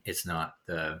it's not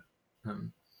the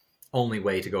um, only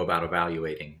way to go about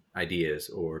evaluating ideas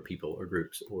or people or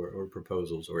groups or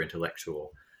proposals or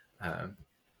intellectual uh,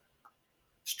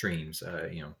 streams.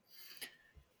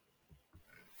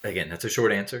 Again, that's a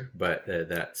short answer, but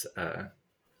that's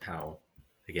how.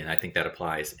 Again, I think that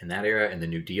applies in that era, in the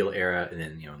New Deal era, and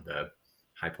then the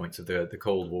high points of the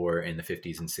Cold War in the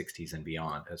 50s and 60s and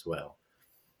beyond as well.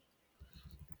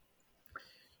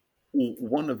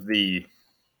 One of the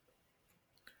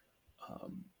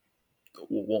um,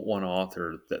 one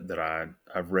author that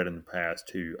I've read in the past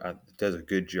who does a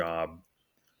good job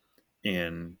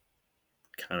in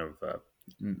kind of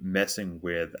messing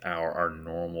with our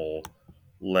normal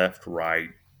left right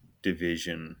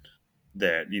division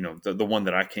that the one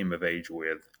that I came of age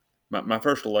with. My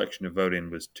first election to vote in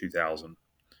was 2000,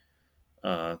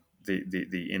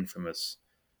 the infamous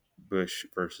Bush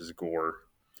versus Gore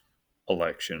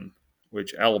election,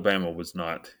 which Alabama was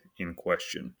not in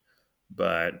question,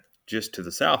 but just to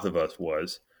the south of us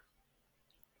was.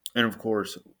 And of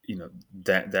course,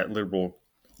 that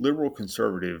liberal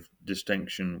conservative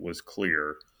distinction was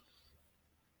clear.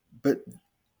 But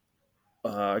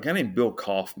a guy named Bill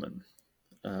Kaufman,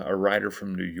 a writer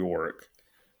from New York,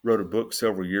 wrote a book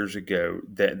several years ago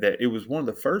that it was one of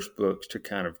the first books to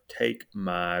kind of take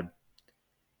my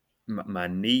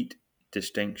neat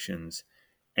distinctions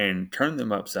and turn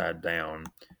them upside down.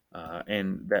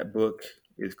 And that book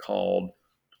is called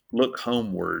 "Look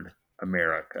Homeward,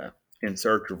 America: In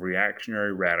Search of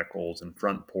Reactionary Radicals and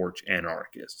Front Porch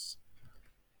Anarchists."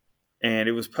 And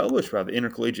it was published by the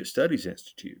Intercollegiate Studies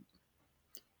Institute,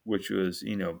 which was,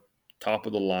 top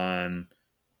of the line,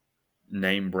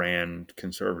 name brand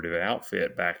conservative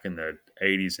outfit back in the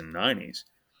 80s and 90s.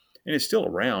 And it's still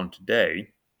around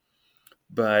today.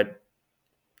 But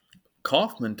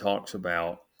Kaufman talks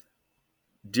about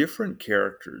different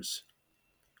characters.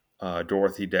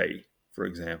 Dorothy Day, for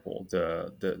example,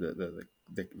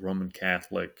 the Roman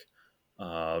Catholic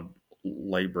uh,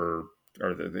 labor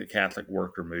or the Catholic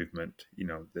worker movement,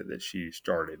 that she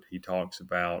started. He talks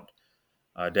about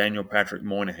Daniel Patrick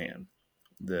Moynihan,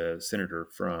 the senator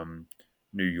from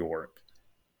New York,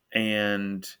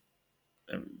 and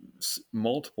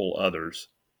multiple others.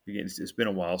 Again, it's been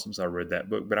a while since I read that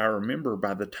book, but I remember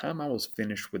by the time I was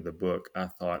finished with the book, I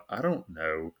thought, I don't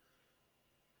know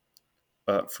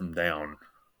up from down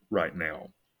right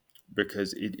now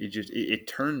because it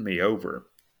turned me over.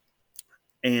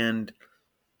 And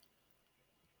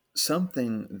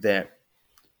something that,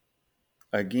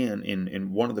 again,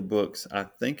 in one of the books, I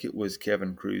think it was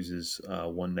Kevin Cruz's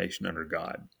One Nation Under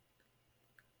God,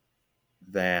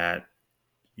 that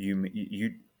you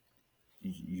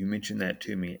mentioned that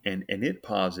to me, and it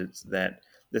posits that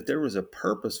there was a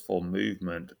purposeful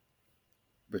movement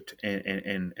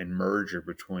and merger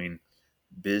between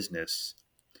business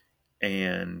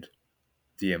and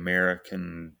the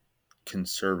American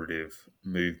conservative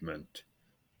movement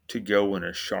to go in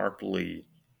a sharply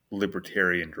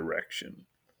libertarian direction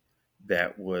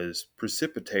that was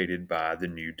precipitated by the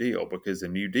New Deal, because the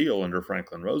New Deal under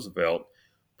Franklin Roosevelt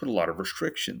put a lot of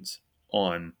restrictions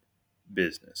on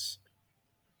business.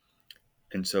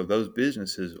 And so those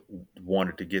businesses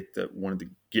wanted to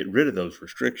get rid of those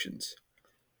restrictions.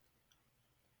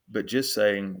 But just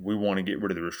saying we want to get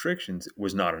rid of the restrictions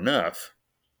was not enough.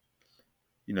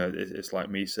 It's like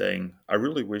me saying I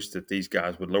really wish that these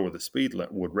guys would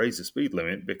would raise the speed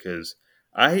limit, because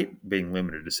I hate being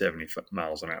limited to 70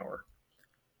 miles an hour.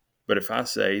 But if I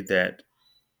say that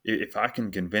if I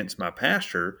can convince my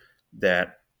pastor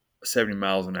that 70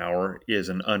 miles an hour is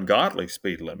an ungodly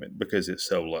speed limit because it's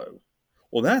so low,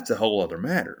 well, that's a whole other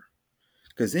matter.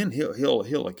 because then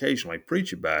he'll occasionally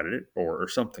preach about it or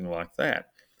something like that.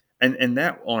 And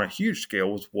that on a huge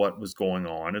scale was what was going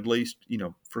on, at least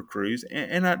for Cruz.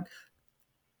 And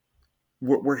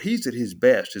where he's at his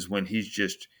best is when he's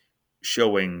just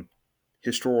showing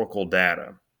historical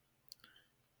data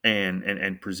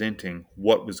and presenting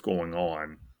what was going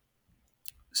on.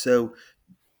 So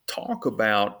talk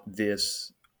about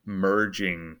this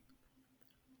merging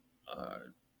uh,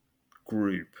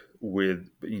 group with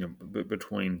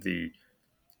between the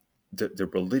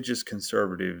religious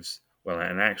conservatives. Well,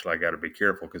 and actually, I got to be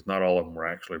careful because not all of them were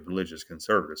actually religious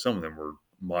conservatives. Some of them were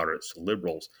moderates to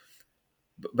liberals.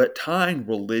 But tying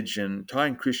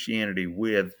Christianity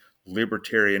with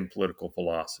libertarian political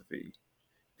philosophy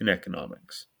and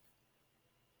economics.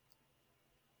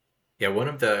 Yeah, one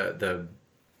of the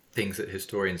things that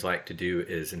historians like to do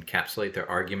is encapsulate their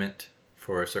argument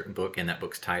for a certain book in that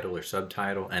book's title or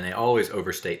subtitle, and they always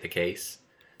overstate the case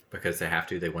because they have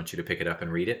to. They want you to pick it up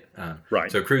and read it.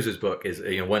 Right, So Cruz's book is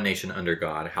One Nation Under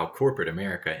God: How Corporate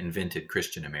America Invented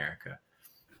Christian America.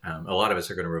 A lot of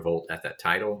us are going to revolt at that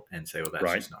title and say, well, that's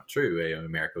right, just not true.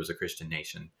 America was a Christian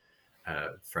nation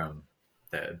from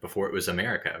before it was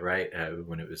America, right?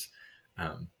 When it was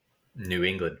um, New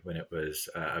England, when it was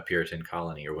a Puritan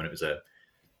colony, or when it was you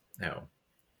know,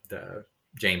 the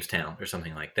Jamestown or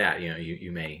something like that.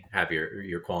 You may have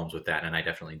your qualms with that, and I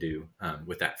definitely do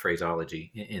with that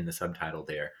phraseology in the subtitle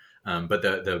there. But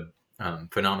the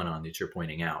phenomenon that you're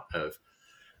pointing out of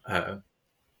uh,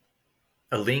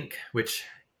 a link, which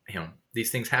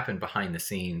these things happen behind the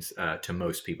scenes to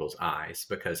most people's eyes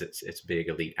because it's big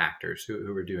elite actors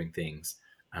who are doing things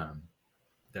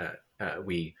that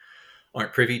we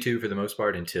aren't privy to for the most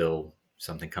part until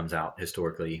something comes out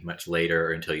historically much later,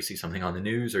 or until you see something on the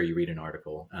news or you read an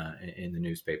article in the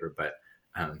newspaper. But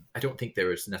I don't think there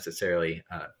was necessarily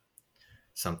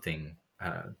something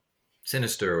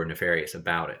sinister or nefarious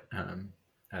about it.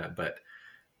 But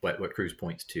what Cruz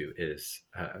points to is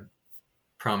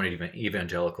prominent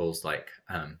evangelicals like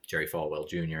Jerry Falwell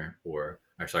Jr. or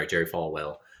sorry, Jerry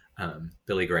Falwell,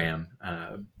 Billy Graham,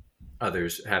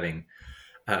 others having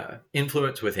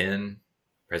influence within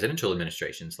presidential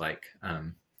administrations like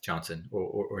Johnson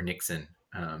or Nixon,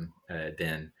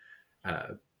 then uh,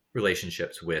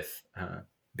 relationships with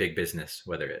big business,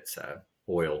 whether it's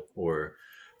oil or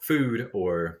food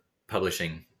or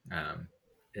publishing,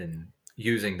 and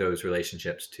using those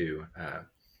relationships to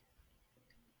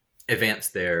advance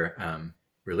their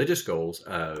religious goals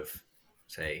of,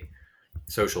 say,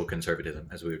 social conservatism,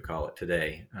 as we would call it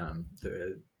today,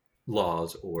 the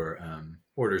laws or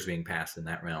orders being passed in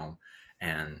that realm,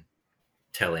 and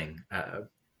telling,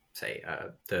 say,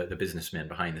 the businessmen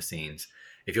behind the scenes,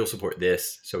 if you'll support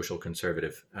this social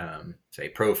conservative, say,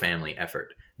 pro-family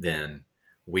effort, then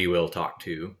we will talk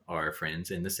to our friends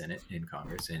in the Senate, in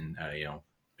Congress, and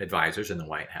advisors in the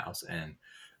White House, and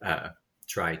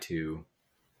try to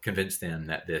convince them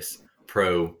that this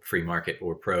pro free market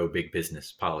or pro big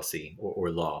business policy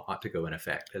or law ought to go in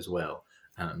effect as well.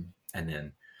 And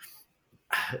then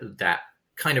that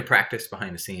kind of practice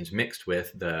behind the scenes mixed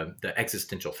with the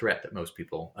existential threat that most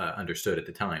people understood at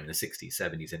the time, the 60s,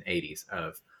 70s, and 80s,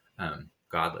 of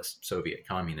godless Soviet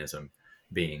communism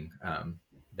being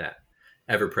that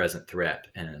ever present threat.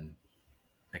 And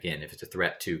again, if it's a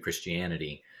threat to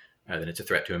Christianity, then it's a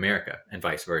threat to America, and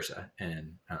vice versa.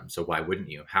 And so why wouldn't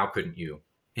you? How couldn't you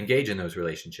engage in those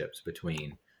relationships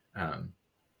between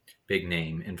big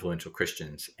name influential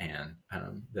Christians and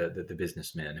the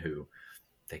businessmen who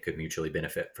they could mutually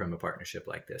benefit from a partnership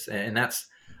like this? And that's,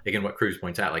 again, what Cruz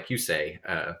points out, like you say,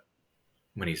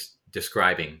 when he's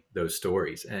describing those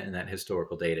stories and that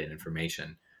historical data and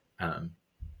information. I'm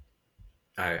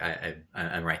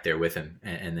right there with him.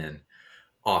 And then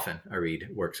often I read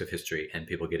works of history and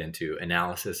people get into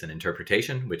analysis and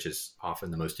interpretation, which is often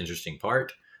the most interesting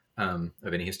part of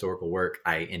any historical work.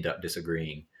 I end up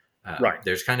disagreeing. right.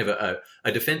 There's kind of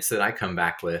a defense that I come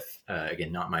back with,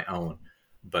 again, not my own,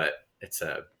 but it's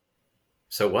a,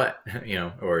 so what,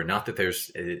 or not that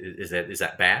is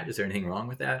that bad? Is there anything wrong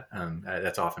with that?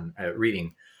 That's often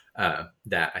reading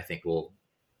that I think, well,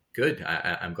 good.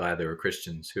 I'm glad there were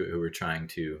Christians who were trying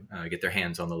to get their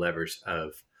hands on the levers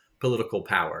of political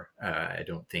power. I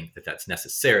don't think that that's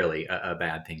necessarily a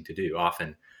bad thing to do.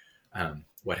 Often,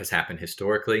 what has happened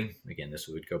historically, again, this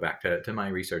would go back to my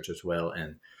research as well,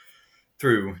 and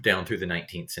down through the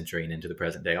 19th century and into the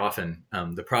present day. Often,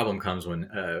 the problem comes when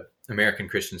American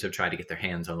Christians have tried to get their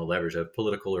hands on the levers of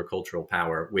political or cultural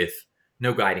power with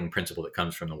no guiding principle that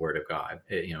comes from the Word of God.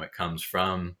 It comes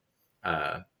from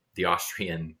the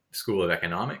Austrian School of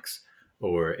Economics,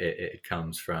 or it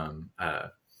comes from,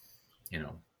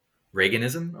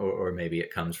 Reaganism, or maybe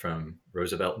it comes from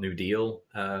Roosevelt New Deal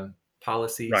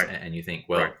policies, Right. and you think,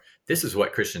 Right. well, this is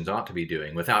what Christians ought to be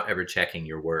doing without ever checking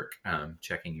your work,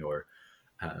 checking your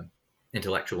uh,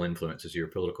 intellectual influences, your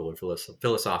political or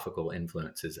philosophical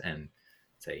influences, and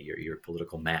say your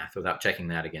political math without checking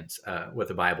that against what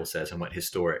the Bible says and what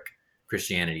historic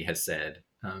Christianity has said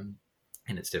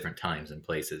in its different times and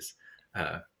places.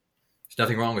 Uh, there's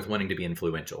nothing wrong with wanting to be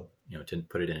influential. To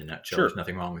put it in a nutshell, there's Sure.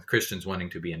 nothing wrong with Christians wanting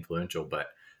to be influential.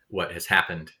 But what has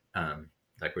happened,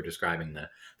 like we're describing the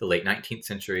late 19th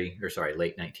century, or sorry,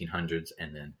 late 1900s,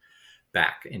 and then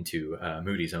back into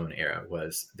Moody's own era,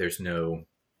 was there's no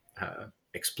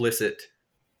explicit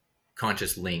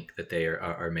conscious link that they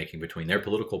are making between their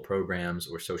political programs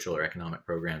or social or economic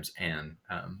programs and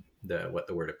what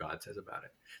the Word of God says about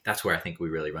it. That's where I think we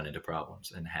really run into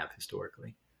problems and have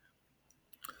historically.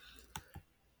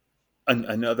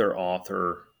 Another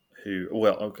author who,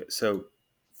 well, okay, so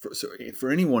for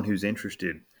anyone who's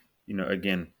interested,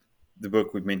 again, the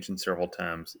book we've mentioned several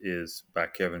times is by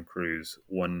Kevin Cruz,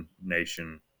 One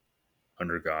Nation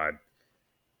Under God,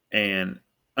 and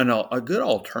a good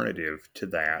alternative to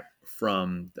that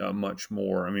from much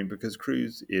more. I mean, because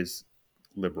Cruz is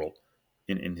liberal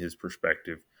in his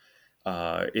perspective.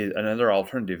 Another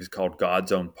alternative is called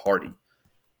God's Own Party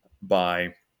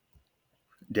by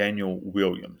Daniel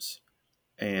Williams,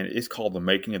 and it's called The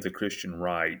Making of the Christian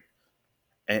Right.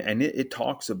 And it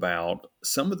talks about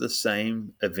some of the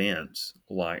same events,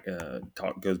 like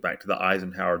goes back to the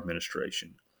Eisenhower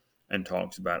administration, and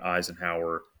talks about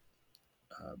Eisenhower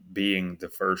being the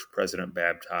first president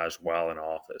baptized while in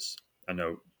office. I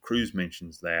know Cruz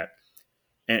mentions that,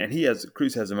 and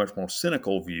Cruz has a much more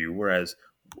cynical view, whereas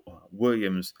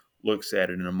Williams looks at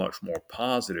it in a much more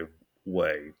positive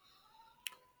way.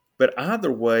 But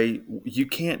either way, you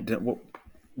can't.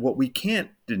 What we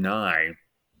can't deny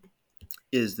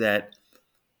is that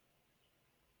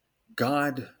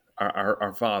God,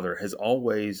 our Father, has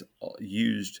always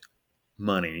used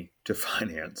money to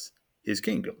finance His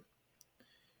kingdom.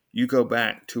 You go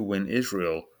back to when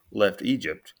Israel left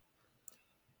Egypt.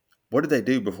 What did they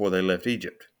do before they left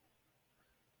Egypt?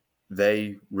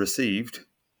 They received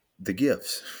the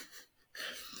gifts,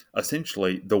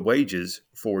 essentially the wages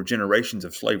for generations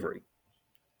of slavery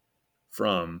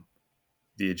from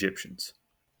the Egyptians.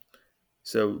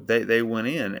 So they went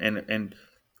in, and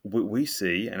we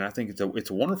see, and I think it's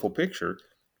a wonderful picture,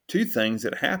 two things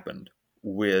that happened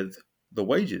with the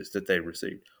wages that they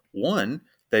received. One,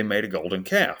 they made a golden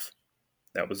calf.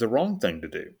 That was the wrong thing to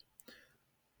do.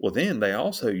 Well, then they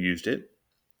also used the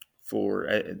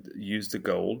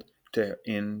gold to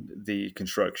in the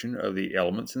construction of the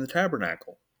elements in the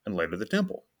tabernacle and later the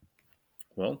temple.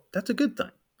 Well, that's a good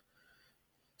thing.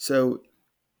 So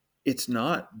it's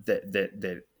not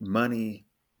that money,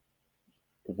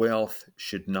 wealth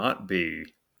should not be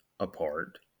a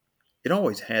part. It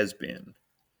always has been.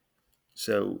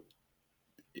 So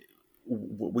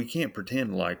we can't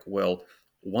pretend like, well,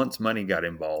 once money got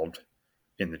involved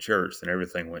in the church, then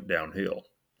everything went downhill.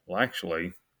 Well,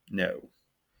 actually, no,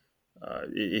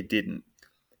 it didn't.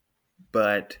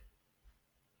 But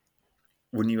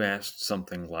when you asked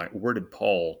something like, where did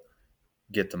Paul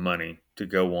get the money to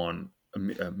go on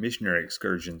missionary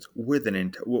excursions with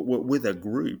with a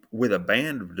group, with a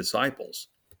band of disciples?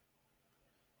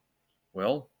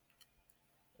 Well,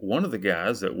 one of the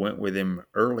guys that went with him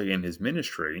early in his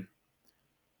ministry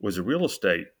was a real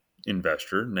estate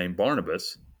investor named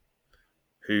Barnabas,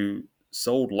 who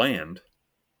sold land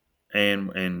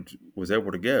and was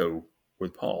able to go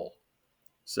with Paul.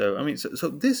 So I mean, so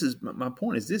this is my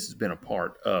point is this has been a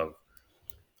part of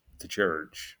the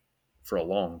church for a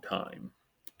long time,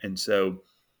 and so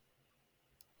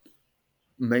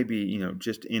maybe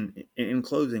just in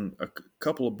closing, a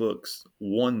couple of books.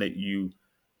 One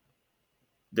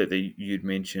you'd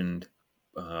mentioned,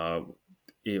 uh,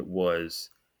 it was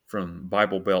From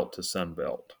Bible Belt to Sun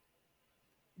Belt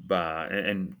by,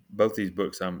 and both these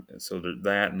books, so there's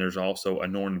that, and there's also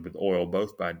Anointed with Oil,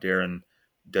 both by Darren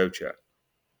Dochuk,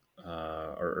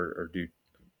 or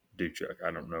Duchuk. I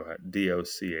don't know how,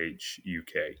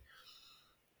 Dochuk,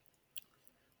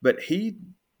 but he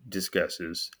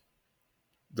discusses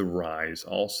the rise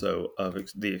also of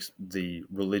the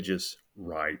religious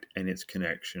right and its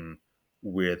connection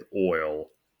with oil,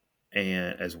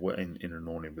 and as well in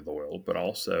Anointed with Oil, but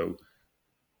also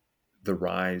the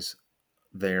rise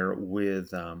there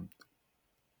with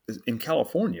in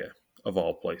California, of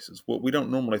all places. Well, we don't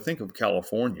normally think of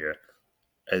California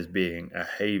as being a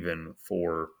haven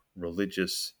for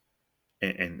religious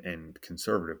and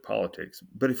conservative politics.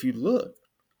 But if you look,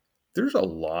 there's a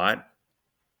lot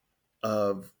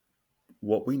of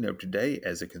what we know today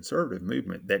as a conservative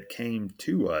movement that came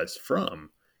to us from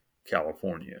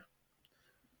California.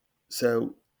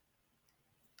 So,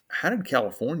 how did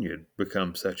California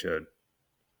become such a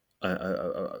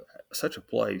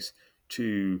place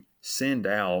to send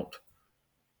out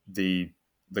the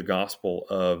the gospel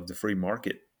of the free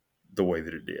market the way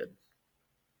that it did?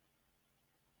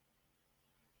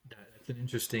 That's an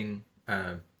interesting,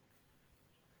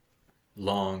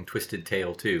 long, twisted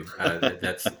tale too.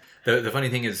 That's the funny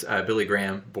thing is Billy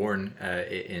Graham, born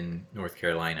in North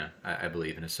Carolina, I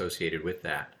believe, and associated with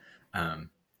that, um,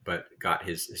 but got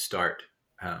his start.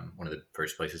 One of the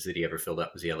first places that he ever filled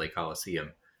up was the LA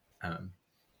Coliseum, um,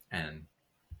 and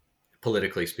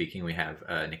politically speaking, we have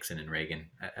Nixon and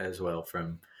Reagan as well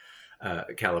from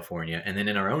California. And then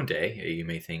in our own day, you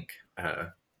may think,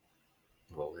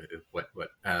 well, what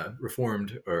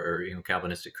Reformed or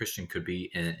Calvinistic Christian could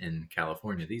be in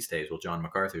California these days. Well, John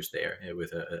MacArthur's there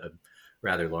with a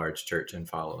rather large church and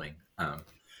following.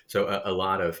 So a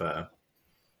lot of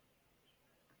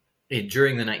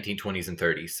during the 1920s and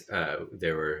 30s,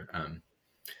 there were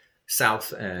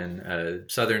south and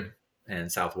southern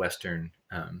and southwestern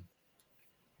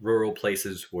rural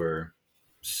places were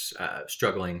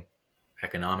struggling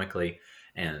economically,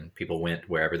 and people went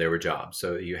wherever there were jobs.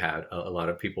 So you had a lot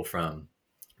of people from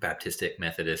Baptistic,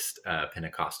 Methodist,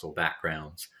 Pentecostal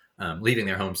backgrounds leaving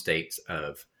their home states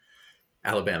of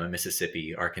Alabama,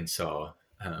 Mississippi, Arkansas,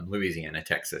 Louisiana,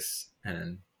 Texas,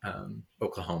 and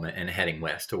Oklahoma, and heading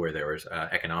west to where there was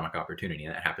economic opportunity.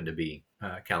 And that happened to be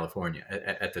California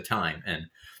at the time. And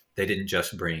they didn't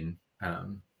just bring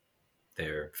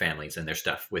their families and their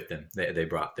stuff with them. They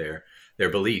brought their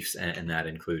beliefs, and that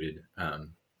included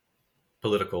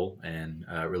political and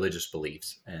religious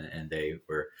beliefs. And they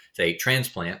were, say,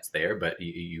 transplants there, but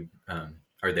you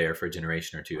are there for a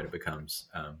generation or two, and it becomes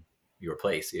your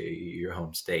place, your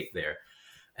home state there.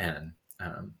 And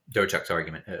Dochuk's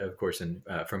argument, of course,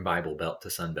 from Bible Belt to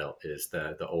Sun Belt, is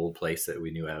the old place that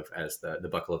we knew of as the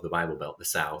buckle of the Bible Belt, the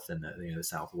South and the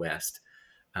Southwest.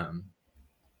 Um,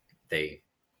 they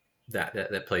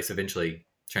that place eventually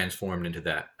transformed into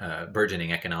that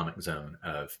burgeoning economic zone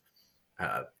of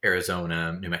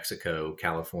Arizona, New Mexico,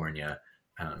 California,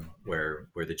 where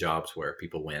the jobs were.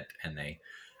 People went, and they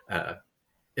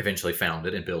eventually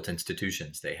founded and built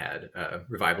institutions. They had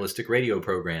revivalistic radio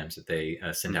programs that they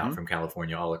sent out Mm-hmm. from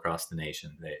California all across the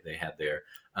nation. They had their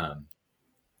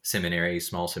seminaries,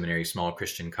 small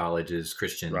Christian colleges,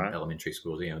 Christian Right. elementary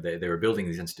schools. They were building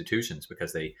these institutions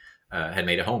because they had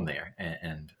made a home there,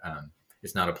 and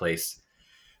it's not a place.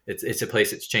 It's a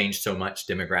place that's changed so much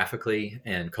demographically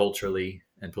and culturally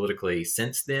and politically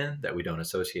since then that we don't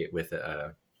associate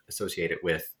it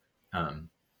with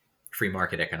free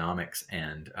market economics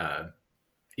and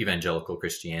evangelical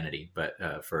Christianity. But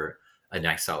for a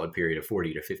nice solid period of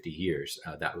 40 to 50 years,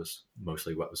 that was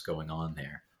mostly what was going on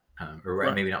there. Or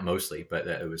Right. maybe not mostly, but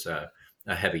it was a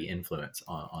heavy influence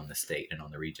on the state and on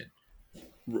the region.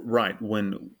 Right.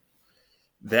 When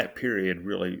that period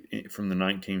really from the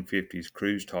 1950s,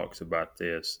 Cruz talks about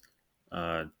this.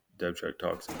 Uh, Dochuk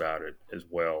talks about it as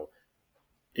well.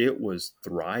 It was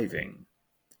thriving,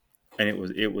 and it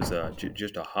was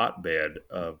just a hotbed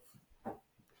of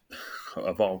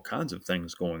all kinds of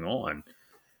things going on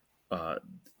uh,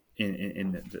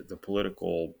 in the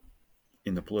political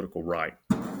in the political right.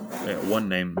 One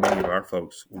name many of our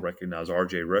folks will recognize,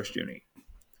 R.J. Rushdoony,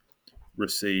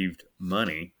 received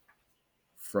money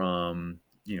from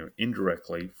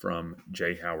indirectly from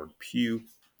J. Howard Pugh,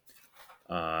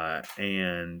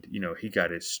 and he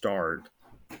got his start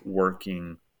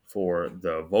working for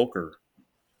the Volcker,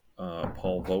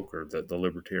 Paul Volcker, the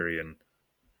libertarian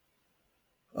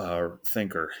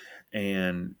thinker,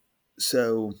 and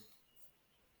so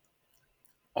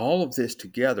all of this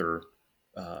together,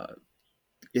 uh,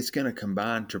 it's going to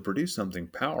combine to produce something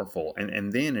powerful.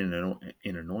 And then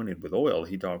in Anointed with Oil,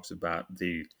 he talks about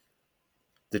the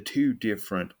two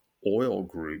different oil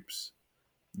groups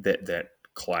that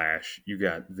clash. You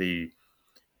got the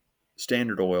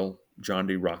Standard Oil, John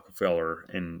D. Rockefeller,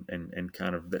 and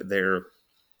kind of they're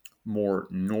more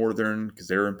northern because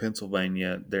they're in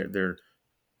Pennsylvania. They're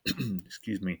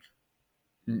excuse me,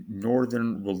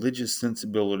 northern religious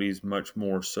sensibilities, much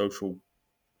more social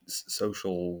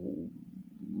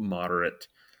moderate.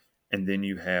 And then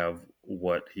you have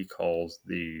what he calls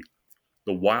the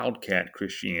wildcat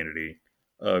Christianity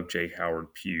of J.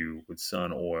 Howard Pugh with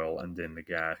Sun Oil, and then the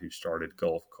guy who started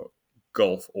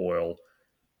Gulf Oil,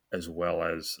 as well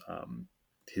as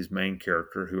his main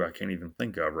character, who I can't even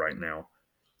think of right now,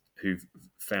 who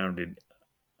founded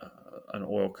an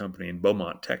oil company in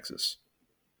Beaumont, Texas.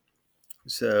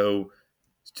 So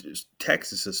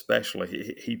Texas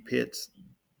especially, he pits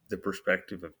the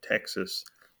perspective of Texas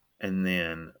and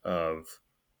then of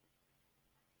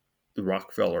the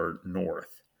Rockefeller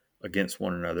North against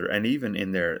one another, and even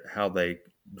in their how they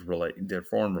relate their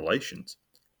foreign relations.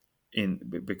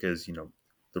 Because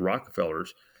the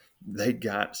Rockefellers, they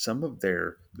got some of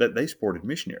that they supported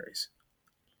missionaries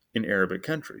in Arabic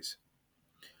countries,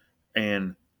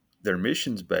 and their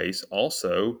missions base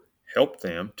also helped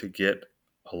them to get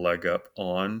a leg up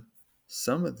on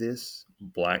some of this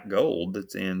black gold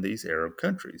that's in these Arab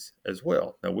countries as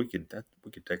well. Now we could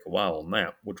take a while on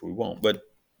that, which we won't, but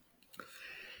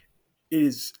it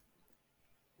is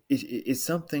it's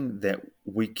something that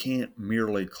we can't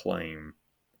merely claim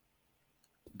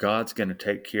God's going to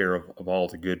take care of all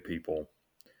the good people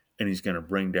and he's going to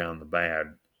bring down the bad.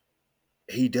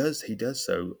 He does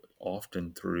so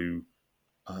often through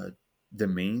the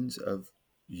means of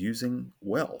using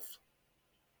wealth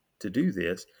to do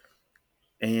this.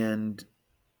 And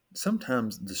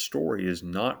sometimes the story is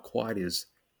not quite as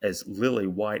lily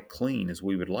white clean as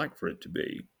we would like for it to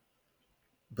be.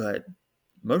 But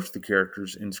most of the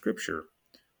characters in Scripture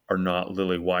are not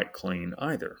lily white clean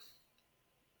either.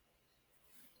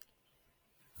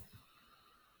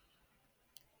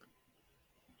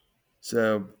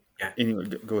 So, Yeah. anyway,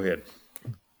 go ahead.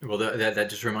 Well, that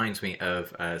just reminds me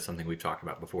of something we've talked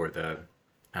about before: the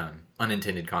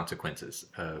unintended consequences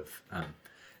of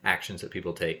actions that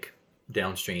people take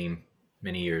downstream,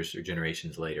 many years or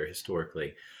generations later,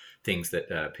 historically, things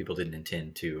that people didn't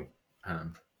intend to,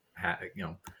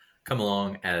 come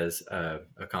along as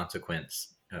a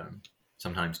consequence.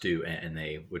 Sometimes do, and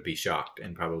they would be shocked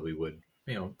and probably would,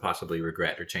 possibly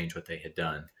regret or change what they had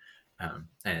done,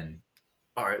 and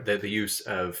the use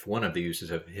of one of the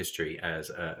uses of history as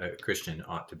a Christian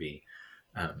ought to be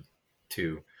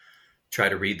to try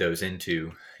to read those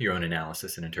into your own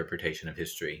analysis and interpretation of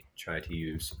history. Try to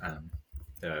use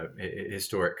the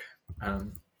historic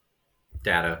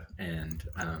data and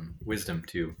wisdom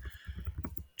to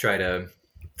try to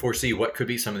foresee what could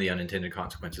be some of the unintended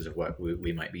consequences of what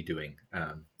we might be doing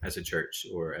as a church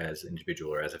or as an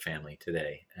individual or as a family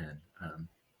today, and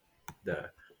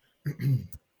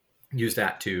use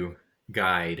that to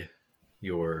guide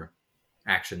your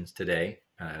actions today.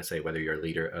 Say whether you're a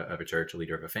leader of a church, a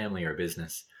leader of a family, or a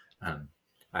business.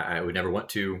 I would never want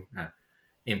to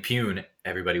impugn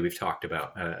everybody we've talked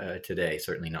about today.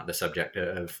 Certainly not the subject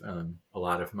of a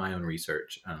lot of my own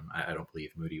research. I don't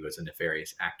believe Moody was a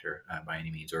nefarious actor by any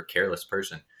means, or a careless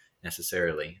person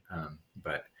necessarily.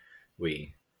 But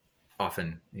we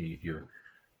often you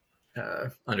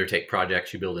undertake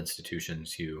projects, you build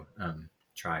institutions, you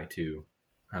try to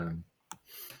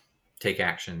take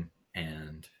action,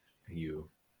 and you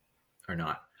are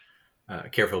not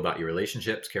careful about your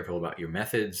relationships, careful about your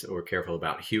methods, or careful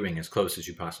about hewing as close as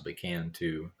you possibly can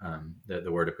to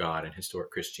the Word of God and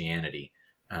historic Christianity,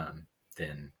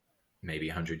 then maybe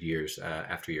 100 years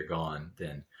after you're gone,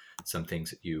 then some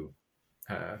things that you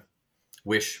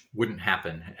wish wouldn't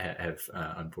happen have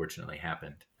unfortunately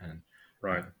happened. And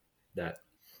Right. That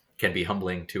can be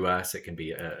humbling to us. It can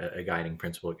be a guiding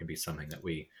principle. It can be something that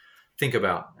we think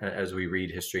about as we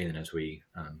read history and as we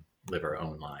live our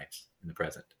own lives in the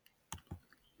present.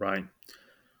 Right.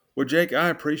 Well, Jake, I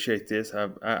appreciate this.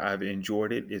 I've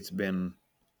enjoyed it. It's been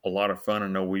a lot of fun. I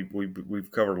know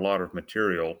we've covered a lot of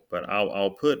material, but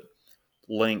I'll put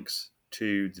links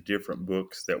to the different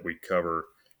books that we cover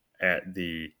at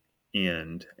the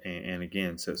end. And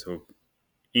again, so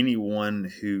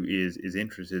anyone who is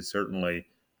interested, certainly,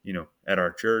 at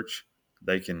our church,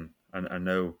 they can, I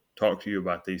know, talk to you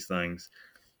about these things.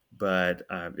 But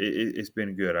it's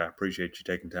been good. I appreciate you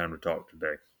taking time to talk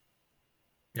today.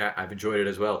 Yeah, I've enjoyed it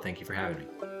as well. Thank you for having me.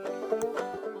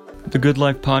 The Good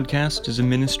Life Podcast is a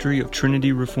ministry of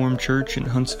Trinity Reformed Church in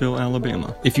Huntsville,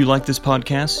 Alabama. If you like this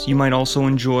podcast, you might also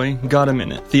enjoy Got a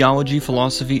Minute: Theology,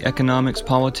 Philosophy, Economics,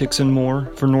 Politics, and More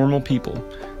for Normal People,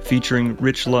 featuring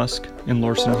Rich Lusk and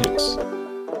Larson Hicks.